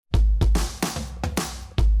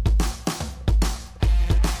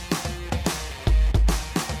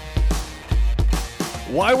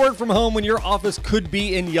Why work from home when your office could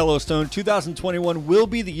be in Yellowstone? 2021 will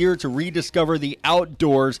be the year to rediscover the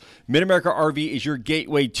outdoors. Mid-America RV is your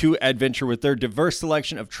gateway to adventure with their diverse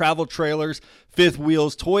selection of travel trailers, fifth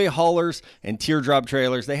wheels, toy haulers, and teardrop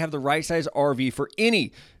trailers. They have the right size RV for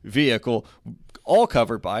any vehicle. All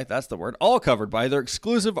covered by their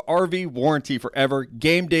exclusive RV warranty forever.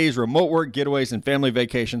 Game days, remote work getaways, and family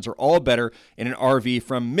vacations are all better in an RV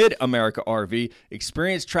from Mid-America RV.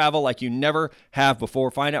 Experience travel like you never have before.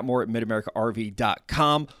 Find out more at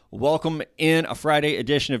midamericarv.com. Welcome in a Friday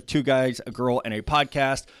edition of Two Guys, a Girl, and a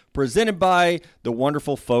Podcast, presented by the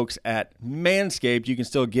wonderful folks at Manscaped. You can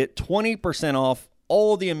still get 20% off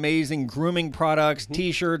all the amazing grooming products,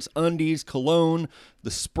 t-shirts, undies, cologne, the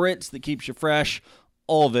spritz that keeps you fresh,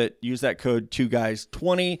 all of it. Use that code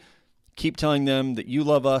 2guys20. Keep telling them that you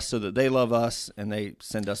love us so that they love us, and they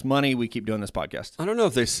send us money. We keep doing this podcast. I don't know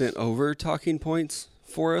if they sent over talking points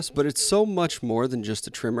for us, but it's so much more than just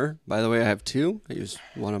a trimmer. By the way, I have two. I use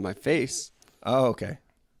one on my face. Oh, okay.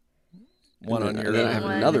 One on your... And then I have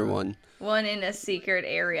another one. One in a secret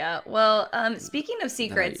area. Well, speaking of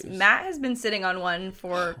secrets, Matt has been sitting on one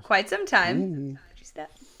for quite some time.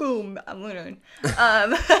 Boom, I'm learning.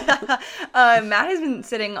 Matt has been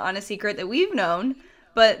sitting on a secret that we've known,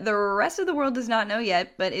 but the rest of the world does not know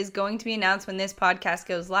yet, but is going to be announced when this podcast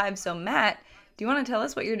goes live. So, Matt, do you want to tell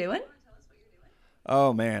us what you're doing?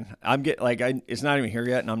 Oh, man. It's not even here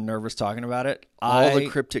yet, and I'm nervous talking about it. All the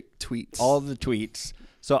cryptic tweets. All the tweets.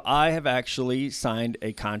 So I have actually signed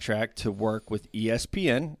a contract to work with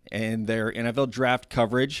ESPN and their NFL draft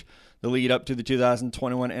coverage, the lead up to the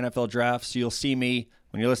 2021 NFL draft. So you'll see me,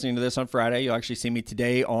 when you're listening to this on Friday, you'll actually see me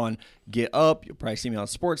today on Get Up. You'll probably see me on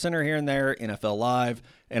SportsCenter here and there, NFL Live,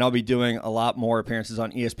 and I'll be doing a lot more appearances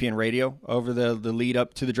on ESPN Radio over the lead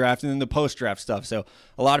up to the draft and then the post-draft stuff. So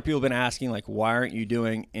a lot of people have been asking, like, why aren't you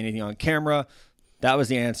doing anything on camera? That was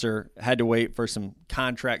the answer. Had to wait for some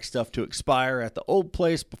contract stuff to expire at the old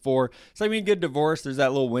place before. It's like when you get divorced, there's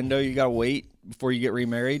that little window you got to wait before you get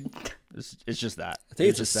remarried. It's just that. I think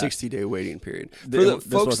it's a 60-day waiting period. For the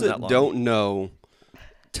folks that don't know,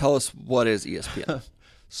 tell us what is ESPN.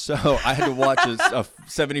 So I had to watch a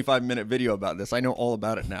 75-minute video about this. I know all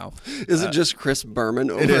about it now. Is it just Chris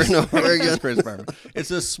Berman over and over again? It's Chris Berman.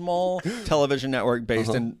 It's a small television network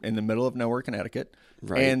based in the middle of nowhere, Connecticut,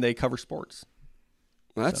 and they cover sports.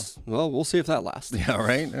 Well, we'll see if that lasts. Yeah,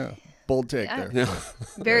 right? Yeah. Bold take there. Yeah.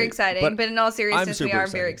 Very exciting. But in all seriousness, we are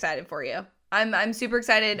very excited for you. I'm super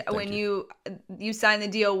excited when you signed the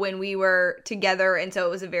deal when we were together, and so it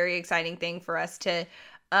was a very exciting thing for us to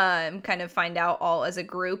kind of find out all as a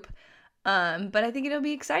group. But I think it'll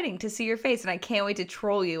be exciting to see your face, and I can't wait to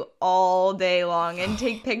troll you all day long and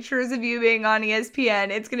take pictures of you being on ESPN.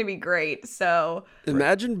 It's going to be great. So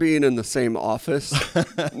imagine being in the same office,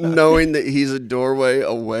 knowing that he's a doorway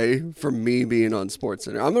away from me being on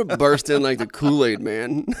SportsCenter. I'm going to burst in like the Kool-Aid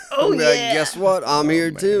man. Oh, yeah. Like, guess what? I'm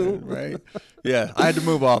here too. Right? Yeah, I had to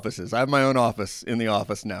move offices. I have my own office in the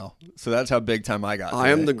office now. So that's how big time I got. I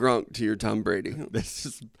am the Gronk to your Tom Brady.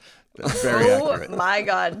 That's very accurate. Oh my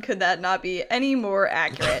God, could that not be any more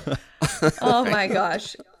accurate? Oh my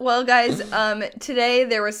gosh. Well, guys, today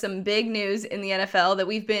there was some big news in the NFL that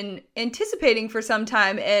we've been anticipating for some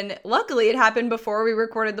time, and luckily it happened before we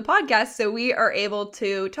recorded the podcast, so we are able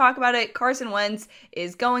to talk about it. Carson Wentz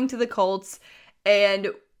is going to the Colts, and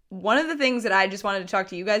one of the things that I just wanted to talk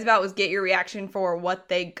to you guys about was get your reaction for what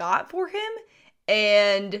they got for him,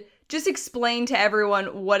 and just explain to everyone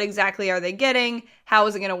what exactly are they getting? How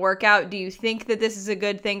is it going to work out? Do you think that this is a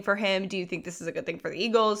good thing for him? Do you think this is a good thing for the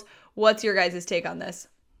Eagles? What's your guys' take on this?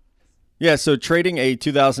 Yeah, so trading a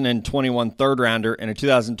 2021 third rounder and a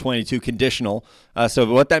 2022 conditional. So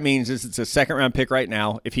what that means is it's a second round pick right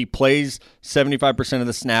now. If he plays 75% of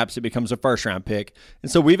the snaps, it becomes a first round pick.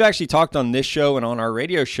 And so we've actually talked on this show and on our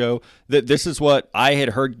radio show that this is what I had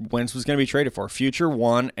heard Wentz was going to be traded for, future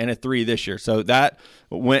 1 and a 3 this year. So that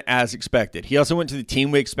went as expected. He also went to the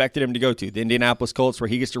team we expected him to go to, the Indianapolis Colts, where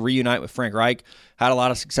he gets to reunite with Frank Reich. Had a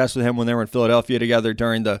lot of success with him when they were in Philadelphia together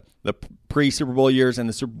during the pre-Super Bowl years and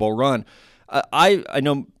the Super Bowl run. I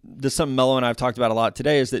know this is something Mello and I have talked about a lot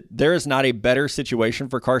today, is that there is not a better situation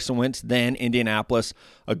for Carson Wentz than Indianapolis.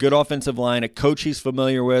 A good offensive line, a coach he's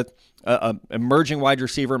familiar with, an emerging wide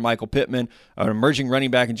receiver in Michael Pittman, an emerging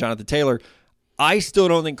running back in Jonathan Taylor. I still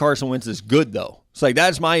don't think Carson Wentz is good, though. It's like,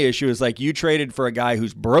 that's my issue, is like, you traded for a guy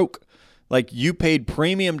who's broke. Like, you paid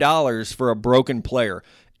premium dollars for a broken player.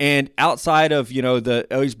 And outside of,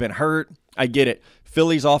 he's been hurt, I get it.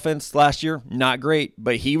 Philly's offense last year, not great,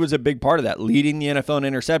 but he was a big part of that, leading the NFL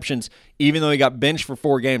in interceptions. Even though he got benched for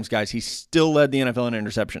 4 games, guys, he still led the NFL in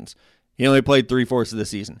interceptions. He only played 3/4 of the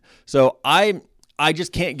season. So I I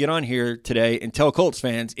just can't get on here today and tell Colts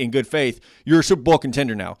fans in good faith, you're a Super Bowl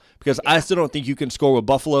contender now. Because I still don't think you can score with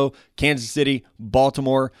Buffalo, Kansas City,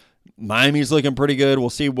 Baltimore. Miami's looking pretty good.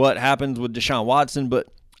 We'll see what happens with Deshaun Watson. But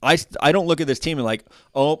I don't look at this team and like,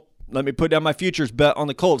 oh, let me put down my futures bet on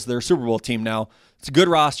the Colts. They're a Super Bowl team now. It's a good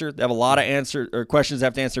roster. They have a lot of questions they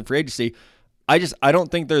have to answer for agency. I don't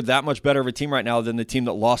think they're that much better of a team right now than the team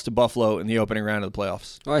that lost to Buffalo in the opening round of the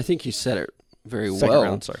playoffs. Well, I think you said it very Second well.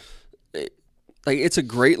 round, sorry. Like, it's a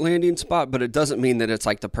great landing spot, but it doesn't mean that it's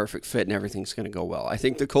like the perfect fit and everything's going to go well. I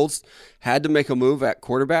think the Colts had to make a move at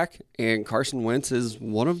quarterback, and Carson Wentz is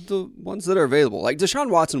one of the ones that are available. Like, Deshaun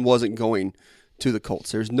Watson wasn't going to the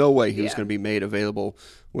Colts. There's no way he was going to be made available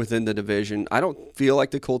within the division. I don't feel like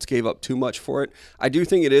the Colts gave up too much for it. I do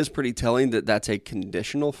think it is pretty telling that that's a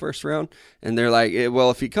conditional first round, and they're like, well,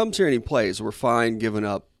 if he comes here and he plays, we're fine giving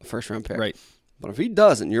up a first-round pick. Right. But if he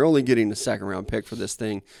doesn't, you're only getting a second-round pick for this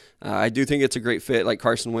thing. I do think it's a great fit. Like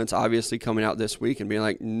Carson Wentz obviously coming out this week and being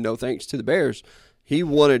like, no thanks to the Bears. He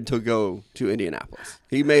wanted to go to Indianapolis.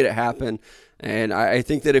 He made it happen. And I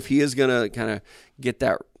think that if he is going to kind of get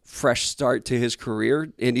that fresh start to his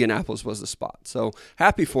career, Indianapolis was the spot. So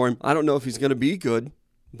happy for him. I don't know if he's going to be good,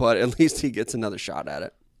 but at least he gets another shot at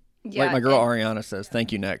it. Yeah, like my girl Ariana says,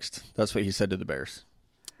 thank you next. That's what he said to the Bears.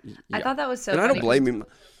 I thought that was so and funny. I don't blame him.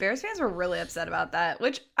 Bears fans were really upset about that,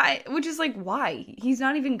 which is like, why? He's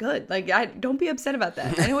not even good. Like, don't be upset about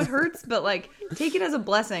that. I know it hurts, but like, take it as a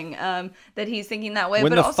blessing that he's thinking that way. When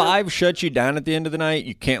but the also, 5 shuts you down at the end of the night,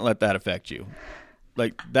 you can't let that affect you.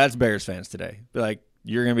 Like, that's Bears fans today. Be like,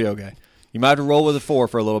 you're gonna be okay. You might have to roll with a 4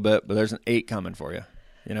 for a little bit, but there's an 8 coming for you.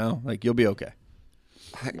 You know, like you'll be okay.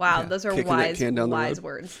 wow, those are wise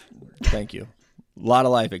words. Thank you. A lot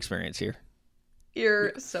of life experience here.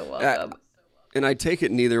 You're so welcome. And I take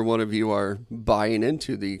it neither one of you are buying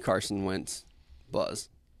into the Carson Wentz buzz.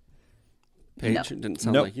 Paige, No. it didn't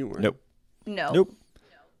sound Nope. like you were. Nope. No. Nope.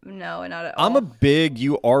 No, not at all. I'm a big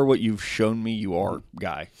you are what you've shown me you are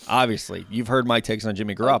guy. Obviously, you've heard my takes on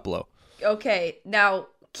Jimmy Garoppolo. Okay, now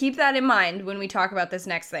keep that in mind when we talk about this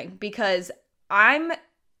next thing, because I'm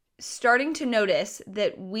starting to notice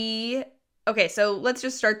that okay, so let's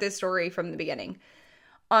just start this story from the beginning.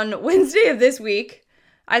 On Wednesday of this week,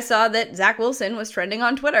 I saw that Zach Wilson was trending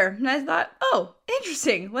on Twitter, and I thought, oh,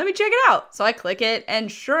 interesting, let me check it out. So I click it, and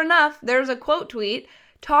sure enough, there's a quote tweet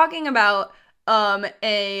talking about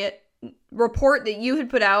a report that you had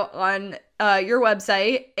put out on your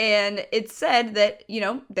website, and it said that,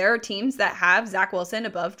 there are teams that have Zach Wilson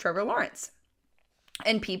above Trevor Lawrence.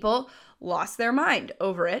 And people lost their mind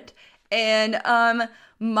over it. And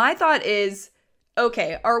my thought is,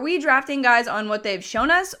 okay, are we drafting guys on what they've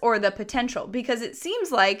shown us or the potential? Because it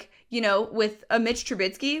seems like, with Mitch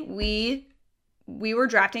Trubisky, we were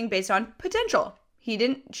drafting based on potential. He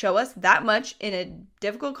didn't show us that much in a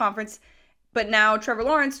difficult conference. But now Trevor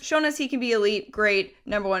Lawrence shown us he can be elite, great,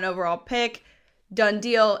 number 1 overall pick, done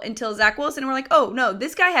deal, until Zach Wilson. We're like, oh no,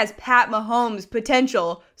 this guy has Pat Mahomes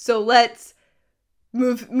potential, so let's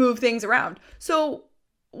move things around. So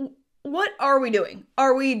what are we doing?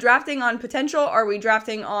 Are we drafting on potential? Are we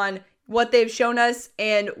drafting on what they've shown us?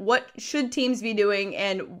 And what should teams be doing?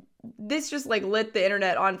 And this just like lit the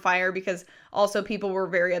internet on fire, because also people were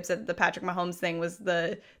very upset that the Patrick Mahomes thing was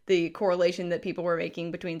the correlation that people were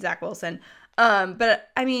making between Zach Wilson. But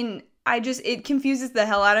I mean, it confuses the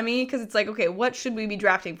hell out of me, because it's like, okay, what should we be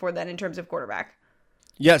drafting for then in terms of quarterback?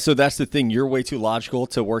 Yeah, so that's the thing. You're way too logical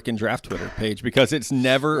to work in draft Twitter page, because it's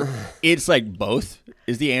like both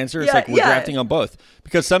is the answer. It's like we're drafting on both,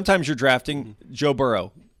 because sometimes you're drafting Joe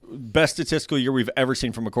Burrow, best statistical year we've ever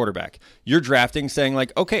seen from a quarterback. You're drafting saying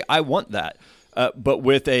like, okay, I want that. But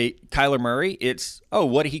with a Kyler Murray, it's,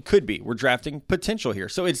 what he could be. We're drafting potential here.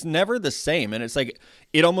 So it's never the same. And it's like,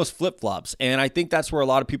 it almost flip-flops. And I think that's where a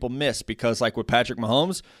lot of people miss, because like with Patrick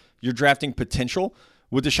Mahomes, you're drafting potential.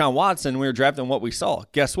 With Deshaun Watson, we were drafting what we saw.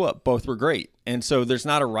 Guess what? Both were great. And so there's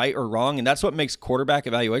not a right or wrong. And that's what makes quarterback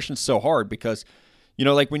evaluation so hard, because,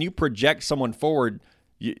 like when you project someone forward,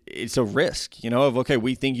 it's a risk, of, okay,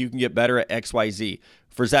 we think you can get better at X, Y, Z.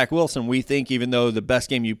 For Zach Wilson, we think even though the best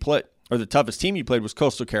game you played, or the toughest team you played was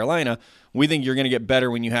Coastal Carolina, we think you're going to get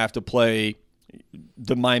better when you have to play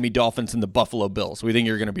the Miami Dolphins and the Buffalo Bills. We think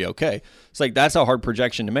you're going to be okay. It's like, that's a hard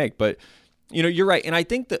projection to make. But, you're right. And I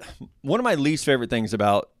think that one of my least favorite things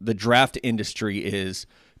about the draft industry is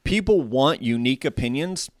people want unique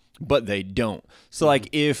opinions, but they don't. So, like,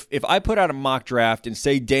 if I put out a mock draft and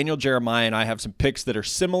say Daniel Jeremiah and I have some picks that are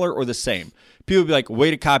similar or the same, people will be like,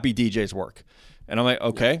 way to copy DJ's work. And I'm like,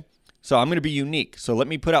 okay. So I'm going to be unique. So let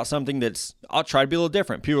me put out something I'll try to be a little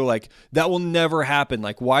different. People are like, that will never happen.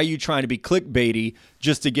 Like, why are you trying to be clickbaity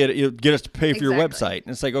just to get us to pay for your website?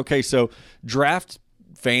 And it's like, okay, so draft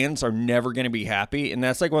fans are never going to be happy. And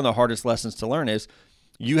that's like one of the hardest lessons to learn is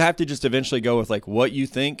you have to just eventually go with like what you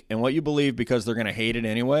think and what you believe because they're going to hate it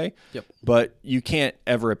anyway. Yep. But you can't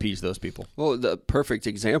ever appease those people. Well, the perfect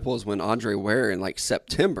example is when Andre Ware in like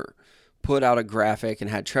September put out a graphic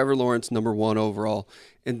and had Trevor Lawrence number 1 overall,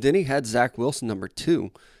 and then he had Zach Wilson number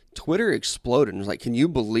 2. Twitter exploded and was like, can you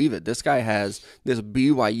believe it? This guy has this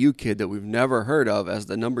BYU kid that we've never heard of as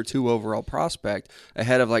the number 2 overall prospect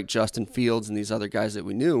ahead of like Justin Fields and these other guys that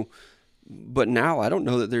we knew. But now I don't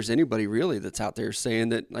know that there's anybody really that's out there saying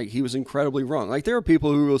that like he was incredibly wrong. Like there are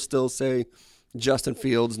people who will still say Justin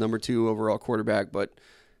Fields, number 2 overall quarterback, but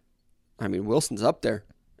I mean, Wilson's up there.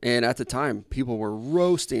 And at the time, people were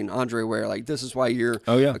roasting Andre Ware. Like, this is why you're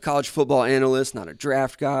a college football analyst, not a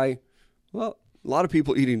draft guy. Well, a lot of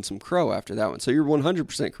people eating some crow after that one. So you're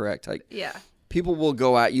 100% correct. Like, yeah. People will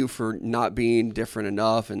go at you for not being different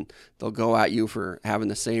enough, and they'll go at you for having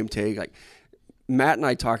the same take. Like, Matt and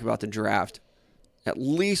I talk about the draft at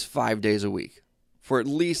least 5 days a week for at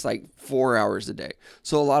least like 4 hours a day.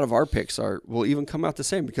 So a lot of our picks will even come out the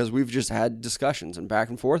same because we've just had discussions and back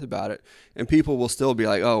and forth about it. And people will still be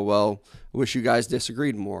like, oh, well, I wish you guys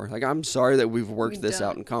disagreed more. Like, I'm sorry that we've worked this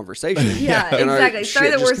out in conversation. Yeah, exactly.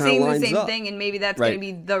 Sorry that we're seeing the same up. thing and maybe that's going to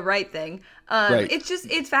be the right thing.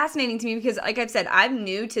 It's fascinating to me because, like I've said, I'm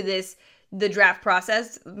new to the draft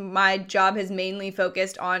process. My job has mainly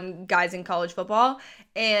focused on guys in college football.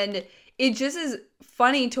 And it just is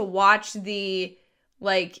funny to watch the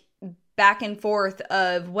like back and forth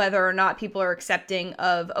of whether or not people are accepting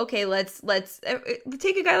of, okay, let's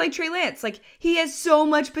take a guy like Trey Lance. Like, he has so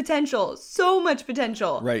much potential.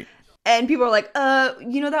 Right. And people are like,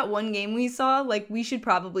 that one game we saw, like, we should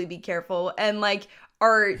probably be careful. And like,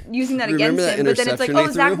 are using that against him. But then it's like, oh,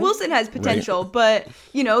 Zach Wilson has potential. Right.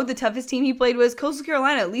 But, the toughest team he played was Coastal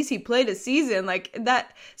Carolina. At least he played a season like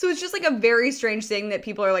that. So it's just like a very strange thing that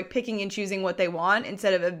people are like picking and choosing what they want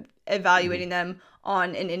instead of evaluating them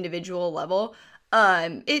on an individual level.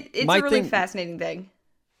 It's a really fascinating thing.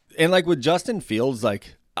 And like with Justin Fields,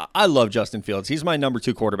 like I love Justin Fields. He's my number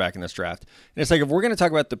 2 quarterback in this draft. And it's like, if we're going to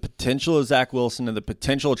talk about the potential of Zach Wilson and the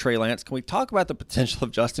potential of Trey Lance, can we talk about the potential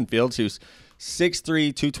of Justin Fields, who's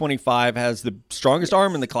 6'3", 225, has the strongest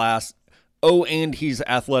arm in the class. Oh, and he's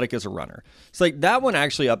athletic as a runner. It's like, that one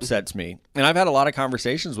actually upsets me. And I've had a lot of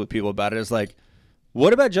conversations with people about it. It's like,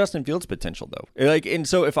 what about Justin Fields' potential, though? Like, and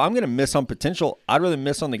so if I'm going to miss on potential, I'd rather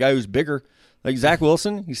miss on the guy who's bigger. Like Zach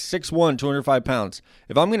Wilson, he's 6'1", 205 pounds.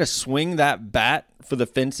 If I'm going to swing that bat for the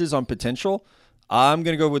fences on potential, I'm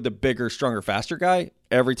going to go with the bigger, stronger, faster guy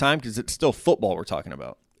every time because it's still football we're talking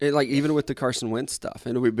about. Like, even with the Carson Wentz stuff,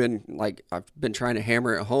 and I've been trying to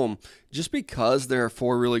hammer it home, just because there are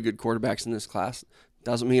 4 really good quarterbacks in this class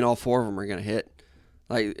doesn't mean all 4 of them are going to hit.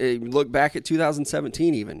 Like, look back at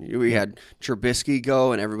 2017 even. We had Trubisky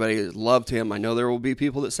go, and everybody loved him. I know there will be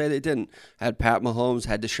people that say they didn't. Had Pat Mahomes,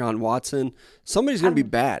 had Deshaun Watson. Somebody's going to be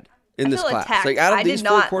bad in this class. Attacked. Like, out of these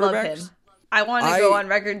 4 quarterbacks. Love him. I want to go on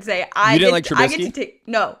record and say I didn't like Trubisky? I get to take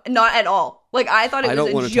no, not at all. Like, I thought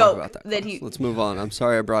it was a joke that he. Let's move on. I'm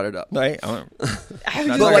sorry I brought it up. Right? I was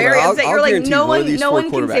just hilarious that you're like, no one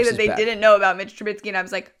can say that they didn't know about Mitch Trubisky, and I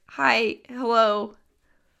was like, hi, hello.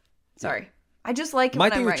 Sorry. I just like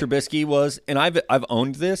my thing with Trubisky was, and I've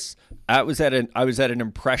owned this. I was at an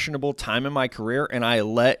impressionable time in my career, and I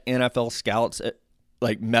let NFL scouts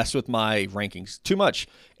like mess with my rankings too much.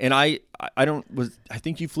 And I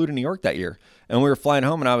think you flew to New York that year, and we were flying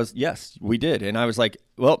home, and yes, we did, and I was like,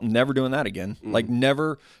 well, never doing that again. Like,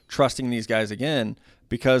 never trusting these guys again,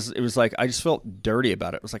 because it was like I just felt dirty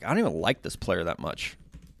about it. It was like, I don't even like this player that much.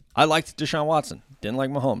 I liked Deshaun Watson, didn't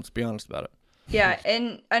like Mahomes. Be honest about it. Yeah,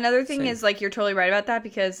 and another thing is, like, you're totally right about that,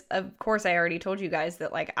 because of course I already told you guys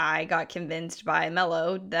that, like, I got convinced by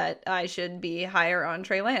Mello that I should be higher on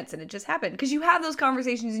Trey Lance, and it just happened. Because you have those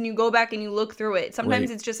conversations and you go back and you look through it.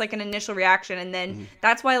 Sometimes it's just like an initial reaction, and then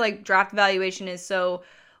that's why, like, draft evaluation is so,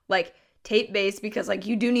 like, tape-based, because, like,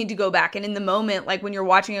 you do need to go back, and in the moment, like, when you're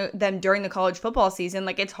watching them during the college football season,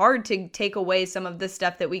 like, it's hard to take away some of the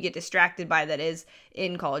stuff that we get distracted by that is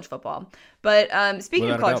in college football. But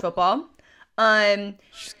speaking of college football...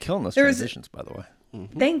 she's killing those transitions, by the way.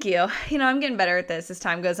 Thank you. I'm getting better at this as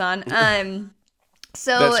time goes on.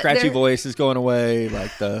 So that scratchy voice is going away,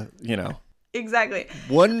 like Exactly.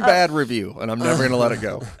 One bad review, and I'm never going to let it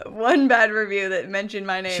go. One bad review that mentioned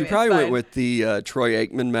my name. She probably went with the Troy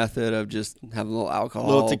Aikman method of just having a little alcohol.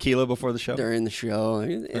 A little tequila before the show. During the show.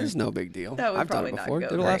 It's no big deal. That would I've done probably it not before. go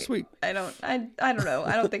Did it great. last week. I don't know.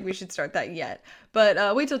 I don't think we should start that yet.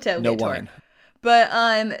 But wait till tailgate No tour. wine.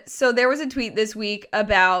 But so there was a tweet this week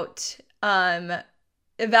about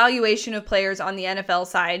evaluation of players on the NFL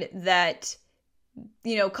side that,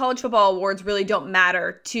 you know, college football awards really don't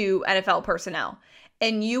matter to NFL personnel.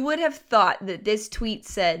 And you would have thought that this tweet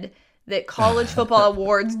said that college football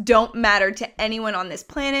awards don't matter to anyone on this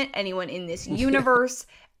planet, anyone in this universe,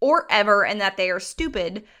 or ever, and that they are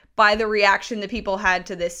stupid by the reaction that people had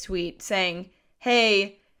to this tweet saying,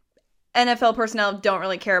 hey, NFL personnel don't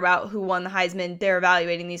really care about who won the Heisman. They're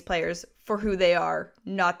evaluating these players for who they are,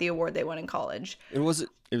 not the award they won in college. It was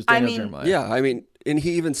Daniel Jeremiah. Yeah, I mean, and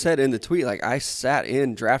he even said in the tweet, like, I sat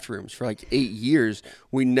in draft rooms for like 8 years.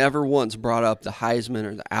 We never once brought up the Heisman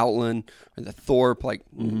or the Outland or the Thorpe, like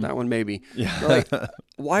that one maybe. Yeah. But, like,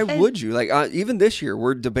 why would you? Like, even this year,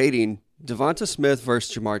 we're debating Devonta Smith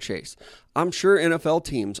versus Jamar Chase. I'm sure NFL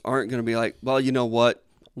teams aren't going to be like, well, you know what?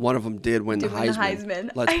 One of them did win the Heisman.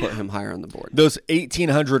 Let's put him higher on the board. Those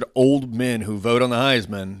 1,800 old men who vote on the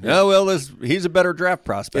Heisman. Oh, well, he's a better draft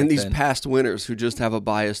prospect. And these past winners who just have a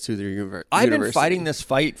bias to their university. I've been fighting this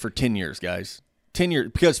fight for 10 years, guys. 10 years.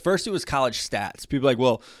 Because first it was college stats. People are like,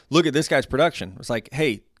 well, look at this guy's production. It's like,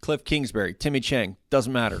 hey, Cliff Kingsbury, Timmy Chang,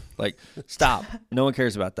 doesn't matter. Like, stop. No one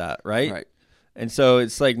cares about that, right? Right. And so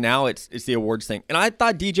it's like now it's the awards thing. And I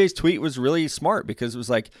thought DJ's tweet was really smart because it was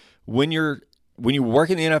like when you work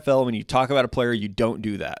in the NFL, when you talk about a player, you don't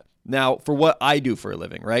do that. Now, for what I do for a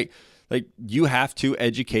living, right? Like you have to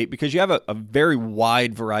educate because you have a very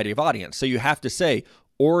wide variety of audience. So you have to say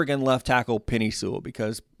Oregon left tackle Penei Sewell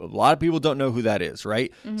because a lot of people don't know who that is,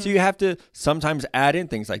 right? Mm-hmm. So you have to sometimes add in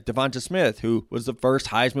things like Devonta Smith, who was the first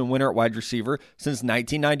Heisman winner at wide receiver since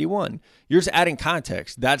 1991. You're just adding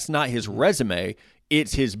context. That's not his resume.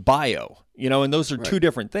 It's his bio, you know, and those are two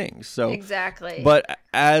different things. So exactly. But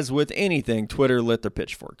as with anything, Twitter lit their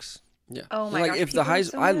pitchforks. Yeah. Oh my like gosh, if the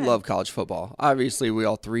Heisman, I love college football. Obviously, we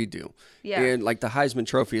all three do. Yeah. And like the Heisman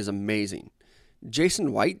Trophy is amazing.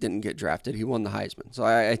 Jason White didn't get drafted. He won the Heisman. So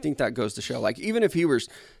I think that goes to show, like, even if he was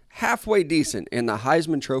halfway decent and the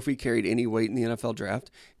Heisman Trophy carried any weight in the NFL draft,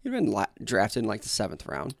 he'd been drafted in like the 7th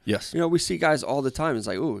round. Yes. You know, we see guys all the time. It's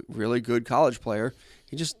like, oh, really good college player.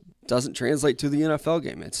 He just doesn't translate to the NFL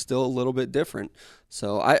game. It's still a little bit different.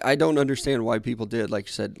 So I don't understand why people did, like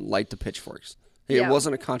you said, light the pitchforks. It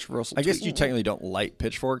wasn't a controversial I guess tweet. you technically don't light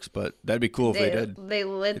pitchforks, but that'd be cool if they did. They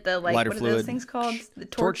lit the, like, lighter what are fluid. those things called? The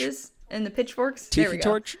torches and the pitchforks? Tiki there we go.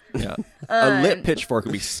 torch? Yeah. A lit pitchfork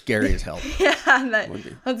would be scary as hell. Yeah,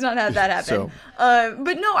 let's not have that happen. So-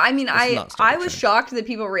 But no, I mean, I not Star was Trek. shocked that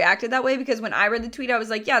people reacted that way because when I read the tweet, I was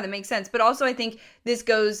like, yeah, that makes sense. But also, I think this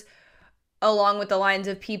goes along with the lines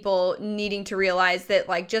of people needing to realize that,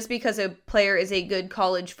 like, just because a player is a good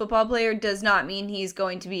college football player does not mean he's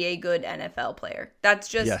going to be a good NFL player. That's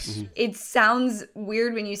just, Yes. It sounds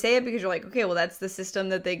weird when you say it because you're like, okay, well, that's the system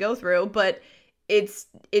that they go through. But it's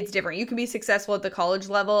different. You can be successful at the college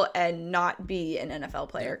level and not be an NFL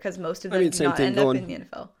player because most of them do same not thing end up going- in the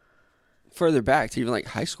NFL. Further back to even like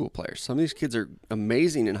high school players. Some of these kids are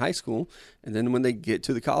amazing in high school, and then when they get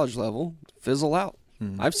to the college level, fizzle out.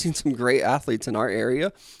 I've seen some great athletes in our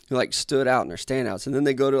area who like stood out and they're standouts, and then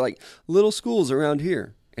they go to like little schools around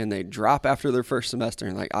here and they drop after their first semester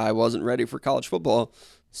and like, I wasn't ready for college football.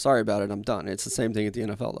 Sorry about it, I'm done. It's the same thing at the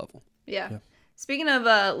NFL level. Yeah. Speaking of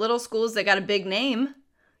little schools that got a big name,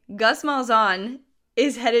 Gus Malzahn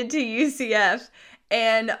is headed to UCF.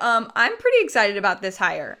 And I'm pretty excited about this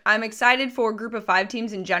hire. I'm excited for Group of 5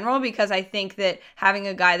 teams in general because I think that having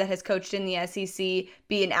a guy that has coached in the SEC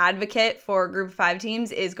be an advocate for Group of 5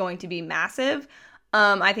 teams is going to be massive.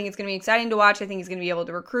 I think it's going to be exciting to watch. I think he's going to be able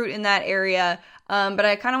to recruit in that area. But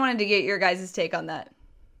I kind of wanted to get your guys' take on that.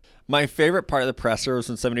 My favorite part of the presser was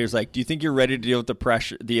when somebody was like, do you think you're ready to deal with the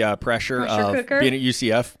pressure of cooker? being at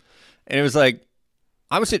UCF? And it was like,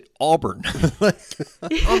 I was at Auburn.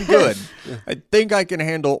 I'm good. I think I can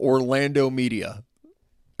handle Orlando media.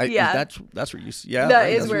 Yeah. That's where UCF. Yeah, That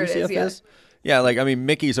right? is That's where it is, yeah. Yeah, like, I mean,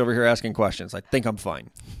 Mickey's over here asking questions. I think I'm fine.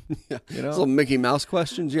 Yeah. You know? Little Mickey Mouse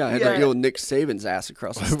questions. Yeah, I had Yeah. to deal with Nick Saban's ass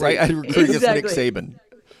across the state. Right? I recruited against Nick Exactly. Saban.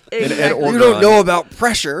 Exactly. Oregon. You don't know about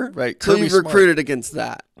pressure, Right, So Kirby you Smart. recruited against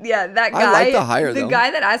that. Yeah, that guy. I like the hire, though.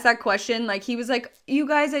 guy that asked that question, like, he was like, you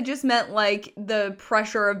guys, I just meant, like, the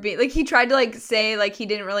pressure of being, like, he tried to, like, say, like, he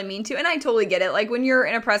didn't really mean to, and I totally get it. Like, when you're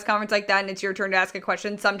in a press conference like that and it's your turn to ask a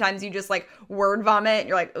question, sometimes you just, like, word vomit, and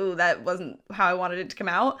you're like, ooh, that wasn't how I wanted it to come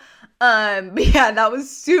out. But yeah, that was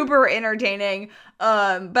super entertaining.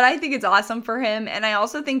 But I think it's awesome for him. And I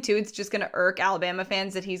also think too, it's just going to irk Alabama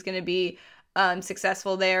fans that he's going to be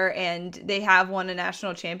successful there, and they have won a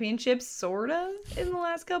national championship sort of in the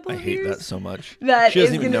last couple of years. I hate that so much. That She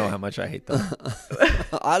doesn't is even gonna- know how much I hate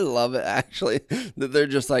that. I love it, actually, that they're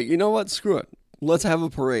just like, you know what, screw it. Let's have a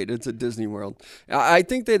parade. It's at Disney World. I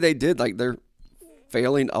think that they did, like, they're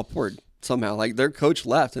failing upward somehow. Like, their coach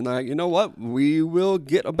left, and they're like, you know what, we will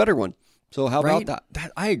get a better one. So how Right? about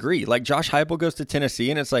that? I agree. Like Josh Heupel goes to Tennessee,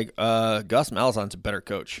 and it's like, Gus Malzahn's a better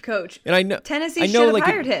coach. And I know Tennessee I should know, have like,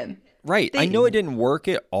 hired him. Right. I know it didn't work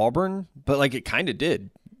at Auburn, but like it kind of did.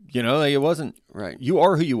 You know, like it wasn't. Right. You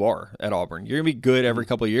are who you are at Auburn. You're gonna be good every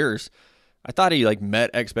couple of years. I thought he like met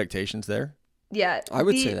expectations there. Yeah. I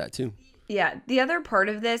would say that too. Yeah. The other part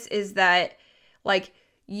of this is that, like,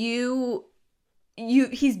 he's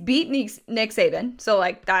beat Nick Saban. So,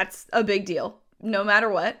 like, that's a big deal. No matter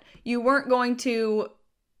what. You weren't going to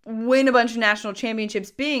win a bunch of national championships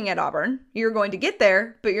being at Auburn. You're going to get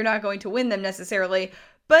there, but you're not going to win them necessarily.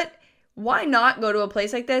 But why not go to a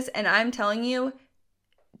place like this? And I'm telling you,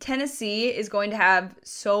 Tennessee is going to have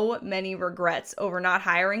so many regrets over not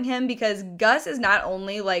hiring him, because Gus is not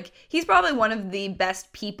only like, he's probably one of the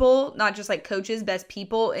best people, not just like coaches, best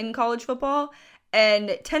people in college football.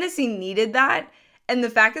 And Tennessee needed that. And the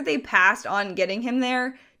fact that they passed on getting him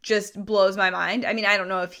there just blows my mind. I mean, I don't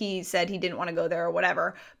know if he said he didn't want to go there or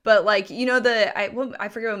whatever, but like, you know, I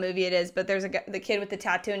forget what movie it is, but there's the kid with the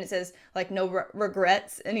tattoo and it says like no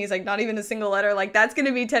regrets, and he's like, not even a single letter. Like, that's going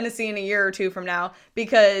to be Tennessee in a year or two from now,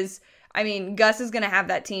 because I mean, Gus is going to have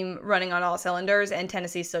that team running on all cylinders, and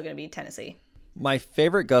Tennessee's still going to be Tennessee. My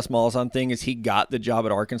favorite Gus Malzahn thing is he got the job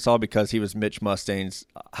at Arkansas because he was Mitch Mustane's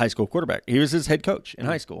high school quarterback. He was his head coach in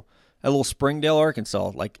high school. A little Springdale,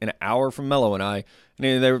 Arkansas, like an hour from Mello and I.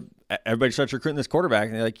 And everybody starts recruiting this quarterback,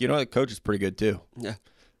 and they're like, you know, the coach is pretty good too. Yeah.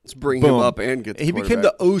 Let's bring Boom. him up and get the He became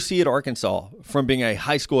quarterback. the OC at Arkansas from being a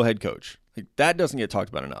high school head coach. Like, that doesn't get talked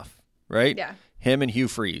about enough, right? Yeah. Him and Hugh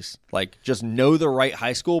Freeze. Like, just know the right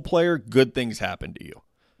high school player, good things happen to you.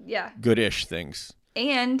 Yeah. Good-ish things.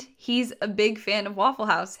 And he's a big fan of Waffle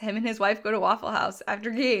House. Him and his wife go to Waffle House after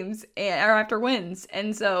games or after wins.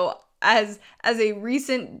 And so as a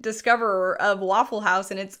recent discoverer of Waffle House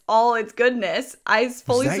and it's all its goodness, I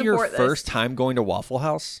fully Is that support your this. first time going to Waffle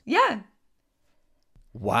House? Yeah.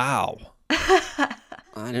 Wow. I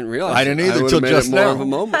didn't realize. I didn't it. either would've till made just it more now. of a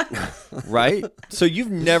moment. Right? So you've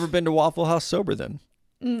never been to Waffle House sober then?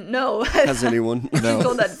 No. Has anyone? I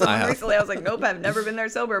told that to I someone have. recently. I was like, nope, I've never been there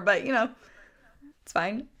sober, but you know, it's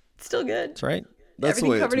fine. It's still good. That's right. That's the Everything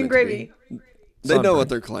way it's covered in meant to gravy. be. They know Sunburn. what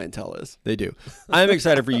their clientele is. They do. I'm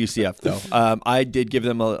excited for UCF, though. I did give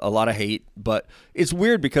them a lot of hate, but it's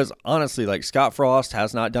weird because, honestly, like, Scott Frost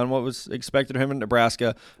has not done what was expected of him in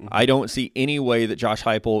Nebraska. I don't see any way that Josh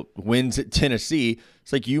Heupel wins at Tennessee.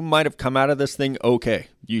 It's like, you might have come out of this thing okay,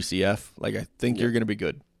 UCF. Like, I think you're going to be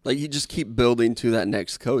good. Like, you just keep building to that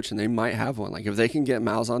next coach, and they might have one. Like, if they can get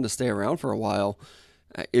Malzahn to stay around for a while,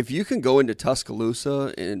 if you can go into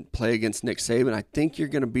Tuscaloosa and play against Nick Saban, I think you're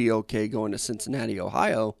going to be okay going to Cincinnati,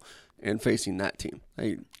 Ohio, and facing that team.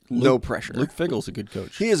 Like, no pressure. Luke Figgle's a good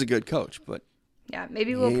coach. He is a good coach, but Yeah,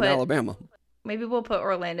 maybe he we'll ain't put Alabama.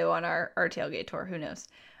 Orlando on our tailgate tour. Who knows?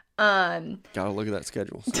 Gotta look at that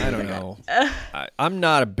schedule. I don't know. I'm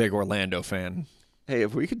not a big Orlando fan. Hey,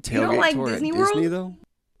 if we could don't tailgate like tour Disney at World? Disney, though.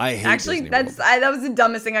 I hate Actually, Disney that World. was the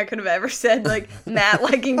dumbest thing I could have ever said. Like, Matt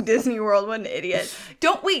liking Disney World, what an idiot.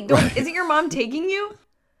 Isn't your mom taking you?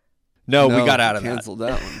 No, we got out of that. Canceled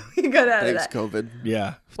that one. You got out Thanks, of that. COVID.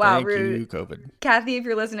 Yeah. Wow, Thank rude. you, COVID. Kathy, if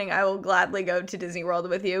you're listening, I will gladly go to Disney World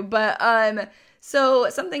with you. But so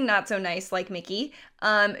something not so nice like Mickey.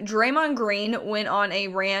 Draymond Green went on a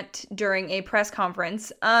rant during a press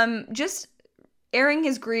conference, just airing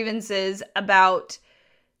his grievances about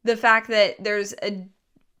the fact that there's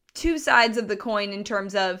two sides of the coin in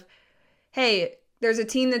terms of, hey, there's a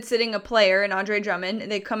team that's sitting a player in Andre Drummond,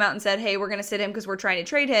 and they come out and said, hey, we're going to sit him because we're trying to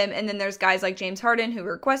trade him. And then there's guys like James Harden who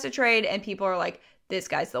request a trade, and people are like, this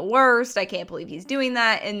guy's the worst. I can't believe he's doing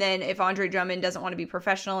that. And then if Andre Drummond doesn't want to be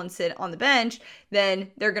professional and sit on the bench,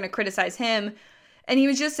 then they're going to criticize him. And he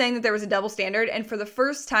was just saying that there was a double standard. And for the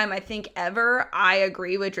first time, I think ever, I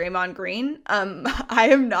agree with Draymond Green. I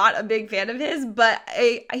am not a big fan of his, but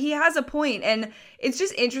he has a point. And it's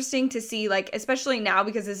just interesting to see, like, especially now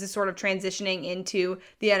because this is sort of transitioning into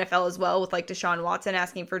the NFL as well with like Deshaun Watson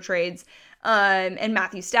asking for trades and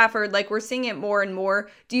Matthew Stafford. Like, we're seeing it more and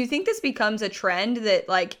more. Do you think this becomes a trend that,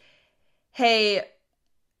 like, hey,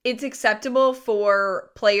 it's acceptable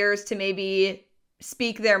for players to maybe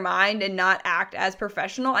speak their mind and not act as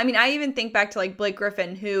professional? I mean, I even think back to like Blake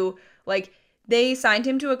Griffin, who Like, they signed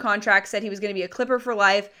him to a contract, said he was going to be a Clipper for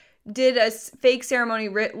life, did a fake ceremony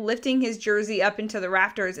lifting his jersey up into the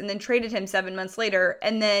rafters, and then traded him 7 months later.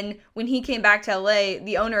 And then when he came back to LA,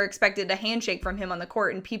 the owner expected a handshake from him on the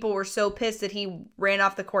court, and people were so pissed that he ran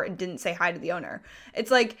off the court and didn't say hi to the owner.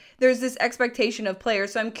 It's like there's this expectation of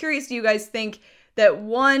players. So I'm curious, do you guys think that,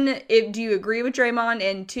 one, do you agree with Draymond,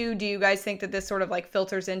 and two, do you guys think that this sort of like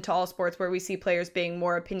filters into all sports where we see players being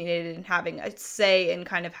more opinionated and having a say in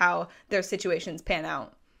kind of how their situations pan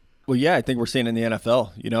out? Well, yeah, I think we're seeing in the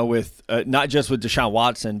NFL, with not just with Deshaun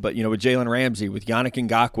Watson, but, with Jalen Ramsey, with Yannick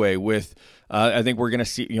Ngakoue, with I think we're going to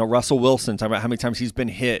see, Russell Wilson talking about how many times he's been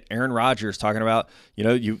hit. Aaron Rodgers talking about,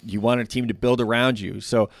 you want a team to build around you.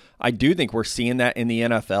 So I do think we're seeing that in the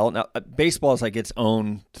NFL. Now, baseball is like its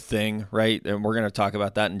own thing, right? And we're going to talk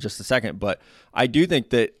about that in just a second. But I do think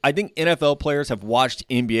NFL players have watched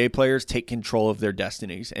NBA players take control of their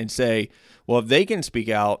destinies and say, well, if they can speak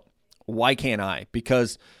out, why can't I?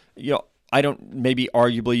 Because maybe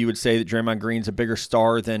arguably you would say that Draymond Green's a bigger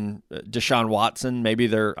star than Deshaun Watson. Maybe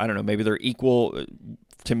they're equal.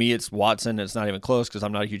 To me, it's Watson. It's not even close because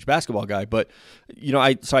I'm not a huge basketball guy. But,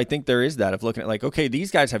 so I think there is that of looking at like, okay,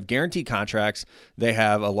 these guys have guaranteed contracts. They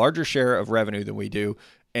have a larger share of revenue than we do.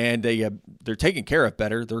 And they're taken care of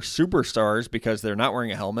better. They're superstars because they're not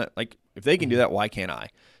wearing a helmet. Like, if they can do that, why can't I?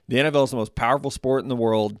 The NFL is the most powerful sport in the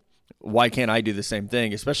world. Why can't I do the same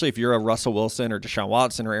thing? Especially if you're a Russell Wilson or Deshaun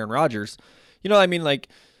Watson or Aaron Rodgers.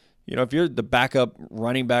 If you're the backup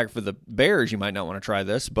running back for the Bears, you might not want to try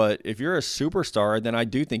this. But if you're a superstar, then I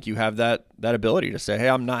do think you have that ability to say, hey,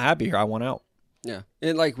 I'm not happy here. I want out. Yeah.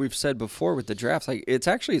 And like we've said before with the drafts, like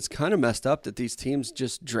it's kind of messed up that these teams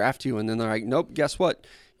just draft you and then they're like, nope, guess what?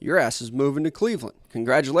 Your ass is moving to Cleveland.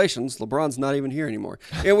 Congratulations. LeBron's not even here anymore.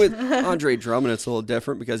 And with Andre Drummond, it's a little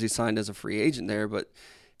different because he signed as a free agent there. But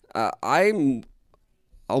I'm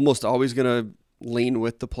almost always going to lean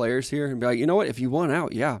with the players here and be like, you know what? If you want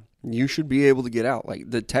out, yeah, you should be able to get out. Like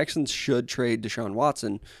the Texans should trade Deshaun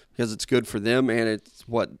Watson because it's good for them and it's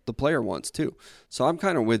what the player wants too. So I'm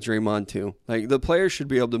kind of with Draymond too. Like the players should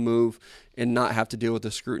be able to move and not have to deal with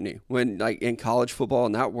the scrutiny. When like in college football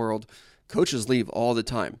in that world, coaches leave all the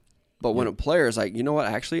time. But when a player is like, you know what,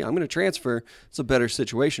 actually, I'm going to transfer, it's a better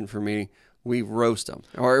situation for me, we roast them.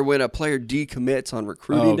 Or when a player decommits on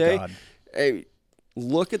recruiting day, hey,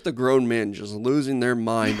 look at the grown men just losing their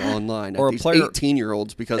mind online or at these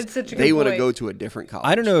 18-year-olds because they want to go to a different college.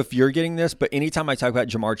 I don't know if you're getting this, but anytime I talk about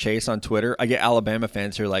Jamar Chase on Twitter, I get Alabama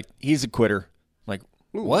fans who are like, he's a quitter. I'm like,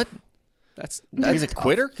 what? That's he's a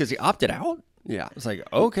quitter because he opted out? Yeah. It's like,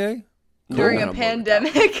 okay. Cool. During a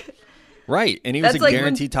pandemic. Right, and he was a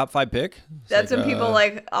guaranteed top 5 pick. That's when people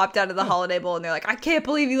like opt out of the Holiday Bowl and they're like, I can't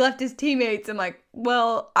believe he left his teammates. I'm like,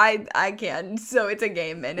 well, I can. So it's a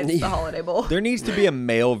game and it's the Holiday Bowl. There needs to be a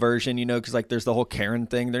male version, because like there's the whole Karen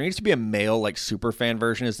thing. There needs to be a male like super fan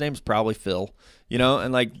version. His name's probably Phil,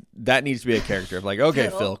 and like that needs to be a character of like, okay,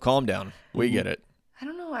 Phil, calm down. We get it. I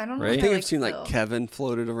don't know. Right? I think I've seen like Kevin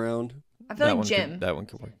floated around. I feel like Jim. That one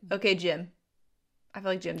could work. Okay, Jim. I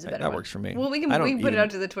feel like Jim's a better one. That works for me. Well, we can put it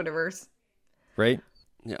out to the Twitterverse. Right?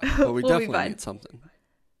 Yeah, but we definitely need something.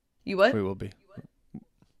 You what? We will be.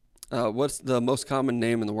 What's the most common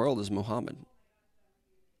name in the world is Muhammad.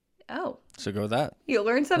 Oh. So go with that. You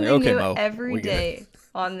learn something new every day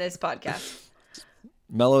on this podcast.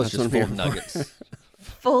 Mello's just full of nuggets.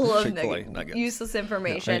 Full of nuggets. Useless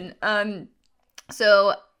information. Yeah, right.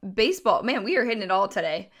 So baseball, man, we are hitting it all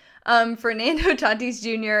today. Fernando Tatis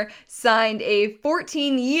Jr. signed a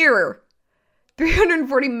 14-year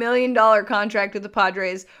 $340 million contract with the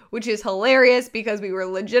Padres, which is hilarious because we were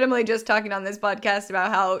legitimately just talking on this podcast about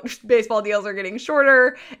how baseball deals are getting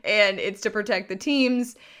shorter and it's to protect the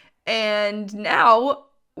teams. And now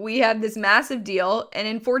we have this massive deal. And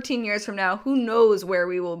in 14 years from now, who knows where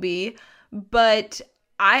we will be. But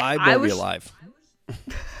I won't be alive.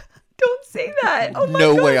 Don't say that. Oh my God.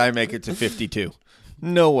 No way I make it to 52.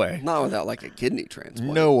 No way. Not without like a kidney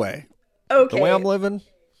transplant. No way. Okay. The way I'm living.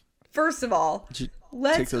 First of all,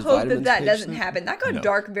 let's hope that doesn't happen. That got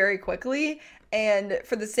dark very quickly. And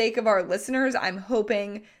for the sake of our listeners, I'm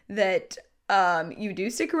hoping that you do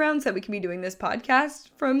stick around so that we can be doing this podcast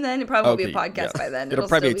from then. It probably won't be a podcast by then. It'll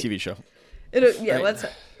probably be a TV show.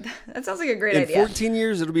 That sounds like a great idea. In 14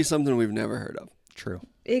 years, it'll be something we've never heard of. True.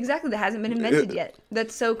 Exactly. That hasn't been invented yet.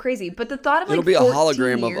 That's so crazy. But the thought of it'll be a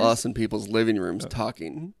hologram of us in people's living rooms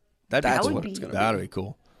talking. That's what it's going to be. That'd be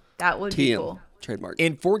cool. That would be cool. Trademark.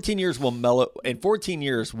 In 14 years,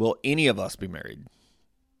 will any of us be married?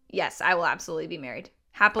 Yes, I will absolutely be married.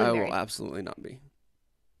 Happily married. I will absolutely not be.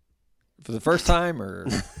 For the first time, or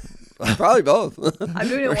probably both. I'm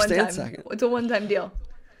doing it one time. It's a one-time deal.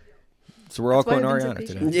 So we're all That's why quoting I've been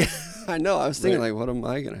so Ariana patient. today. Yeah, I know. I was thinking, like, what am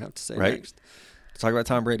I going to have to say Right. next? Let's talk about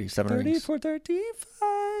Tom Brady. 7 rings.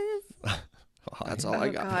 35. That's all I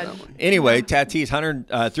got for God. that one. Anyway, Tatis,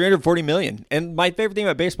 340 million. And my favorite thing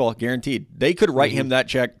about baseball, guaranteed. They could write him that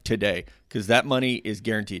check today because that money is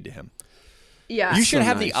guaranteed to him. Yeah. You should so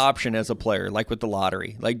have the nice. option as a player, like with the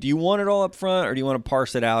lottery. Like, do you want it all up front or do you want to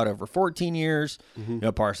parse it out over 14 years? You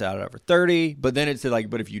know, parse it out over 30. But then it's like,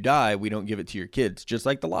 but if you die, we don't give it to your kids, just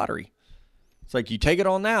like the lottery. It's like you take it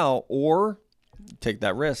all now or take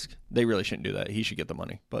that risk. They really shouldn't do that. He should get the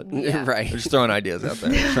money. But Yeah. Right. they're just throwing ideas out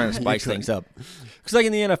there, trying to spice things up. Because like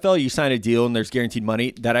in the NFL, you sign a deal and there's guaranteed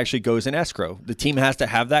money that actually goes in escrow. The team has to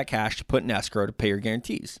have that cash to put in escrow to pay your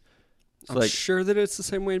guarantees. So I'm like, sure that it's the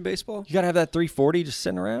same way in baseball. you got to have that 340 just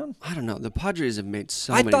sitting around. I don't know. The Padres have made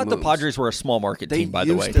so I many thought the moves. Padres were a small market They team, by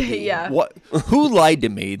the way. used to be. Yeah. What? Who lied to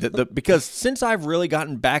me? Because since I've really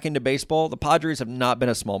gotten back into baseball, the Padres have not been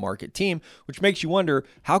a small market team, which makes you wonder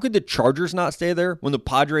how could the Chargers not stay there when the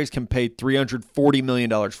Padres can pay $340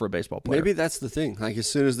 million for a baseball player? Maybe that's the thing. Like, as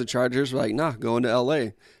soon as the Chargers were like, nah, going to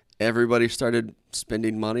L.A., everybody started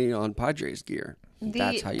spending money on Padres gear.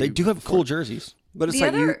 That's how you. they do have cool jerseys. But it's The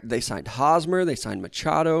like other- they signed Hosmer, they signed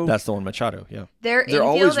Machado. That's the one, Machado. Yeah. Their They're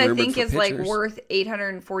always infield, I rumored think, for is like pitchers. worth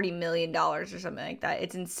 $840 million or something like that.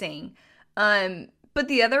 It's insane. But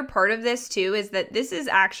the other part of this too is that this is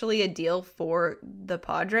actually a deal for the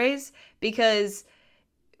Padres because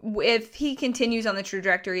if he continues on the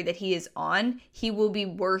trajectory that he is on, he will be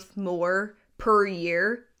worth more per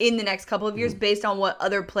year in the next couple of years based on what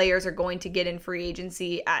other players are going to get in free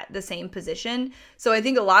agency at the same position. So I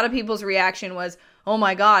think a lot of people's reaction was, oh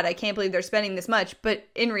my God, I can't believe they're spending this much. But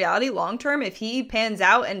in reality, long term, if he pans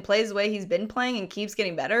out and plays the way he's been playing and keeps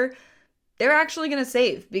getting better, they're actually going to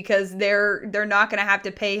save because they're not going to have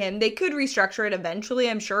to pay him. They could restructure it eventually,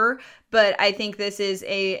 I'm sure, but I think this is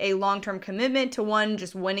a long-term commitment to one,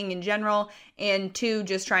 just winning in general, and two,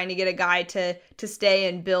 just trying to get a guy to stay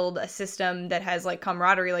and build a system that has like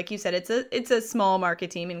camaraderie. Like you said, it's a small market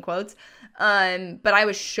team in quotes. But I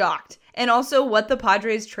was shocked. And also what the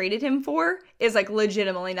Padres traded him for is like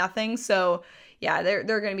legitimately nothing. So yeah, there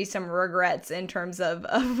are going to be some regrets in terms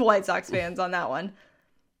of White Sox fans on that one.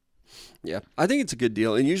 Yeah, I think it's a good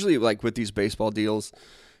deal. And usually, like with these baseball deals,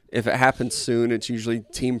 if it happens soon, it's usually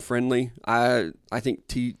team friendly. I think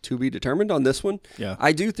to be determined on this one. Yeah.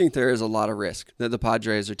 I do think there is a lot of risk that the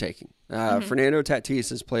Padres are taking. Fernando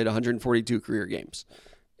Tatis has played 142 career games,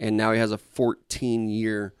 and now he has a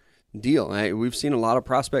 14-year deal. We've seen a lot of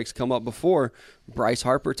prospects come up before, Bryce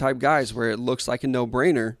Harper type guys, where it looks like a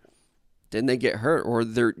no-brainer. Then they get hurt or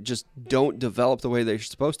they just don't develop the way they're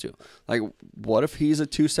supposed to. Like, what if he's a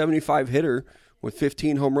 275 hitter with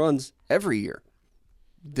 15 home runs every year?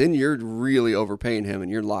 Then you're really overpaying him and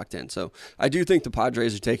you're locked in. So I do think the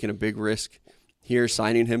Padres are taking a big risk here,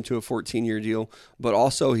 signing him to a 14-year deal. But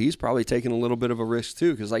also he's probably taking a little bit of a risk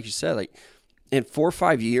too because like you said, like in 4 or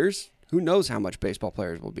 5 years, who knows how much baseball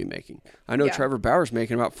players will be making? I know Yeah. Trevor Bauer's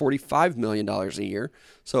making about $45 million a year.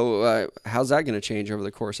 So how's that going to change over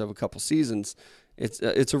the course of a couple seasons?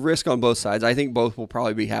 It's a risk on both sides. I think both will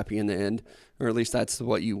probably be happy in the end, or at least that's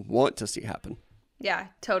what you want to see happen. Yeah,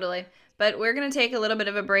 totally. But we're going to take a little bit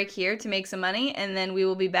of a break here to make some money, and then we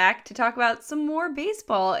will be back to talk about some more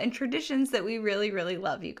baseball and traditions that we really, really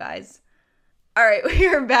love, you guys. All right, we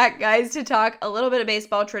are back, guys, to talk a little bit of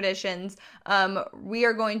baseball traditions. We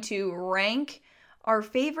are going to rank our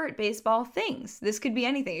favorite baseball things. This could be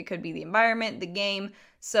anything. It could be the environment, the game.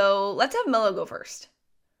 So let's have Mello go first.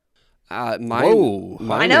 Whoa.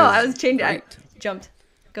 mine I know, is I was changing. I great. jumped.